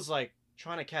 I was like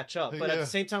trying to catch up, but at Yeah. the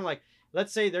same time, like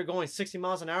let's say they're going 60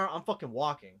 miles an hour, I'm fucking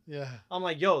walking. Yeah. I'm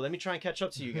like, yo, let me try and catch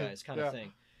up to you guys, kind Yeah. of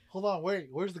thing. Hold on, wait.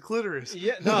 Where's the clitoris?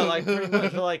 Yeah, no, like pretty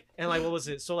much. But, like, and like, what was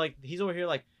it? So like, he's over here.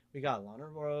 Like, we got Lana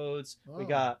Rhodes, we Oh.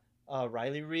 got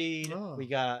Riley Reid, Oh. we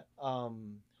got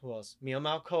who else? Mia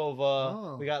Malkova.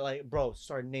 Oh. We got like, bro,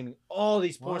 started naming all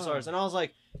these porn Wow. stars, and I was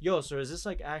like, yo, so is this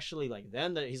like actually like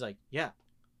them? That he's like, yeah,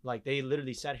 like they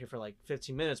literally sat here for like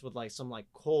 15 minutes with like some like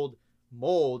cold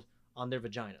mold on their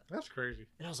vagina, That's crazy.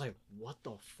 and I was like, what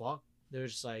the fuck? They're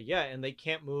just like, yeah, and they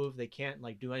can't move, they can't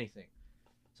like do anything.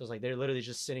 So it's like they're literally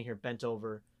just sitting here bent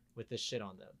over with this shit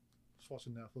on them. Just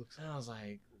watching Netflix. And I was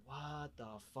like, what the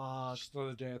fuck? Just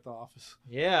another day at the office.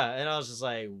 Yeah, and I was just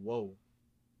like, whoa.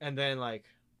 And then like,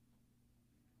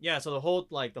 yeah, so the whole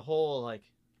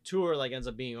tour like ends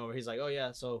up being over. He's like, oh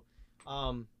yeah, so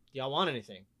y'all want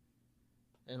anything?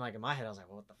 And like in my head I was like,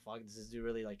 well, what the fuck? Is this dude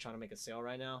really like trying to make a sale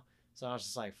right now? So I was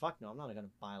just like, fuck no, I'm not gonna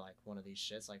buy like one of these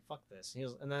shits. Like, fuck this.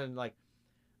 And then like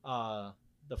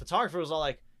the photographer was all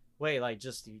like, wait, like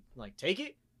just you, like take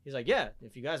it? He's like, yeah,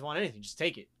 if you guys want anything, just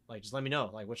take it. Like, just let me know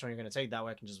like which one you're gonna take. That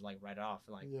way I can just like write it off.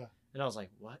 And like, Yeah. and I was like,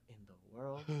 what in the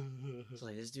world? So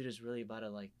like, this dude is really about to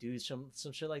like do some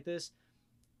shit like this.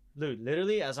 Dude,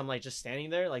 literally, as I'm like just standing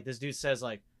there, like this dude says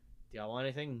like, do y'all want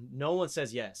anything? No one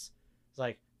says yes. It's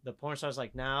like the porn star's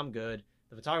like, nah, I'm good.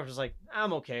 The photographer's like,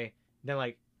 I'm okay. Then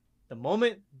like the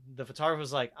moment the photographer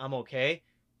was like, I'm okay,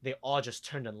 they all just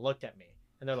turned and looked at me.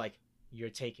 And they're like, you're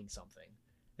taking something.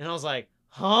 And I was like,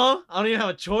 huh? I don't even have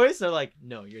a choice. They're like,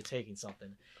 no, you're taking something.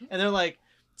 And they're like,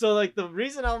 so like the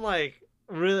reason I'm like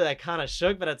really like kind of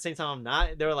shook, but at the same time I'm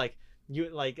not. They were like, you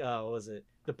like what was it?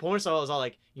 The porn star was all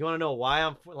like, you want to know why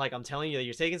I'm telling you that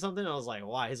you're taking something? And I was like,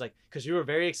 why? He's like, because you were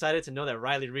very excited to know that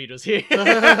Riley Reid was here.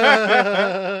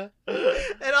 And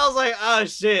I was like, oh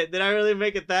shit, did I really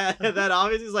make it that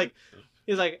obvious? He's like,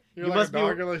 You're you like must a be.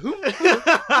 dog. You're like,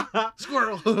 who?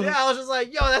 Squirrel. Yeah, I was just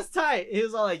like, yo, that's tight. He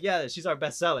was all like, yeah, she's our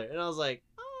bestseller. And I was like,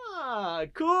 ah,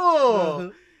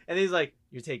 cool. And he's like,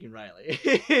 you're taking Riley.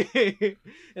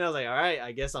 And I was like, all right,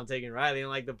 I guess I'm taking Riley. And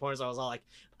like the porn star was all like,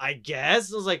 I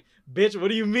guess. I was like, bitch, what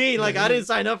do you mean? Like, I didn't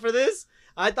sign up for this.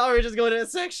 I thought we were just going to a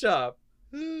sex shop.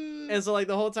 And so like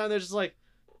the whole time they're just like,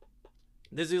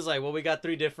 this dude's like, well, we got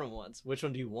 3 different ones. Which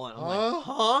one do you want? I'm like,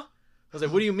 huh? I was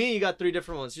like, what do you mean you got 3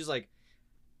 different ones? He's like,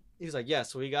 yeah,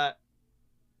 so we got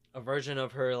a version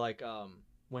of her like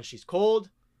when she's cold,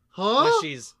 Huh?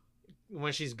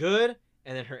 when she's good,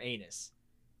 and then her anus.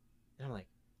 And I'm like,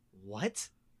 what?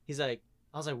 He's like,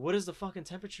 I was like, what is the fucking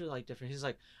temperature like different? He's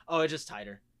like, oh, it's just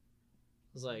tighter.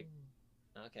 I was like,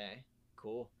 okay,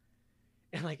 cool.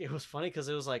 And like, it was funny because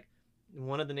it was like,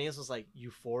 one of the names was like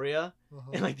Euphoria,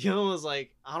 and like the other one was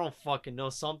like, I don't fucking know,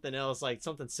 something else, like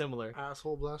something similar.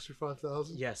 Asshole Blaster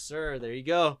 5000. Yes, sir. There you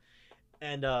go.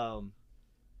 And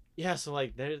yeah, so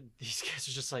like these guys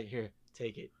are just like, here,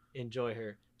 take it, enjoy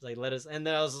her. It's like, let us. And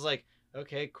then I was just like,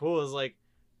 okay, cool. It's like,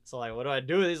 so like, what do I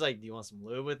do with it? He's like, do you want some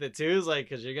lube with it too? It's like,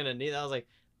 cause you're gonna need that. I was like,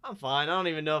 I'm fine. I don't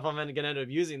even know if I'm gonna end up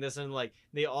using this. And like,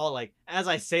 they all like, as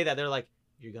I say that, they're like,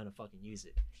 you're gonna fucking use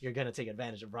it. You're gonna take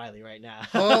advantage of Riley right now.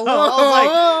 Oh,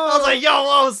 I was like, yo,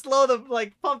 whoa, slow the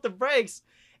like, pump the brakes.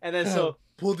 And then so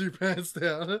pulled your pants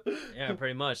down. yeah,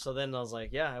 pretty much. So then I was like,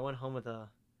 yeah, I went home with a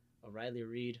Riley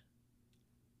Reid.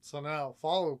 So now,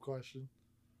 follow-up question.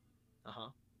 Uh-huh.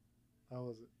 How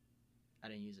was it? I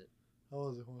didn't use it. How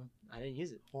was it, Juan? I didn't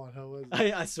use it. Juan, how was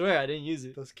it? I swear I didn't use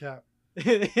it. That's cap.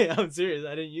 I'm serious.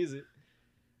 I didn't use it.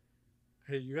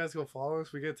 Hey, you guys go follow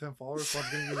us. We get 10 followers. Juan's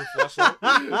gonna use a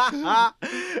flashlight.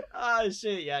 Oh,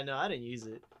 shit. Yeah, no, I didn't use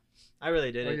it. I really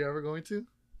Are didn't. you ever going to?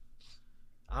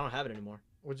 I don't have it anymore.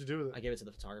 What'd you do with it? I gave it to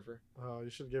the photographer. Oh,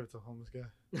 you should give it to a homeless guy.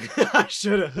 I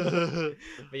should have.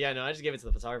 But yeah, no, I just gave it to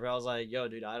the photographer. I was like, yo,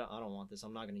 dude, I don't want this.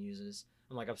 I'm not going to use this.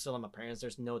 I'm like, I'm still at my parents'.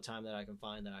 There's no time that I can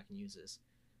find that I can use this.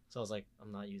 So I was like,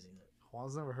 I'm not using it.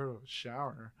 Juan's never heard of a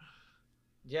shower.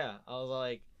 Yeah, I was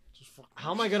like, Just fucking...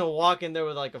 how am I going to walk in there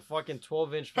with like a fucking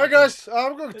 12-inch... Hey guys,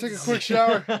 I'm gonna take a quick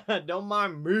shower. Don't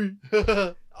mind me.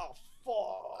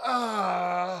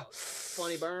 Ah, Oh, fuck.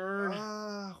 Funny burn.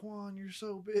 Juan, you're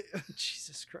so big.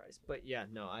 Jesus Christ. But yeah,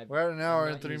 no, We're at an hour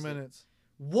I'm and not 3 using it. minutes.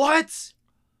 What?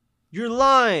 You're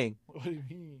lying. What do you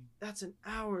mean? That's an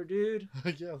hour, dude.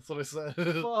 Yeah, that's what I said.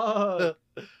 Fuck.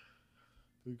 Do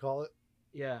we call it?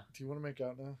 Yeah, Do you want to make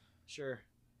out now? sure.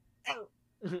 All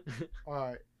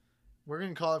right. We're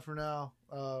going to call it for now.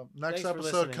 Next Thanks for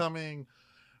episode listening. coming.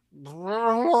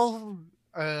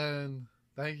 And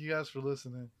thank you guys for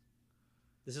listening.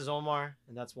 This is Omar,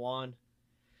 and that's Juan.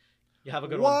 You have a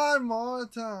good one. One more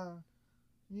time.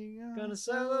 You Gonna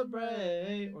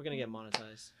celebrate. We're gonna get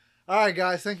monetized. All right,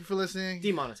 guys. Thank you for listening.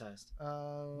 Demonetized.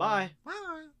 Bye. Bye.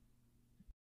 Bye.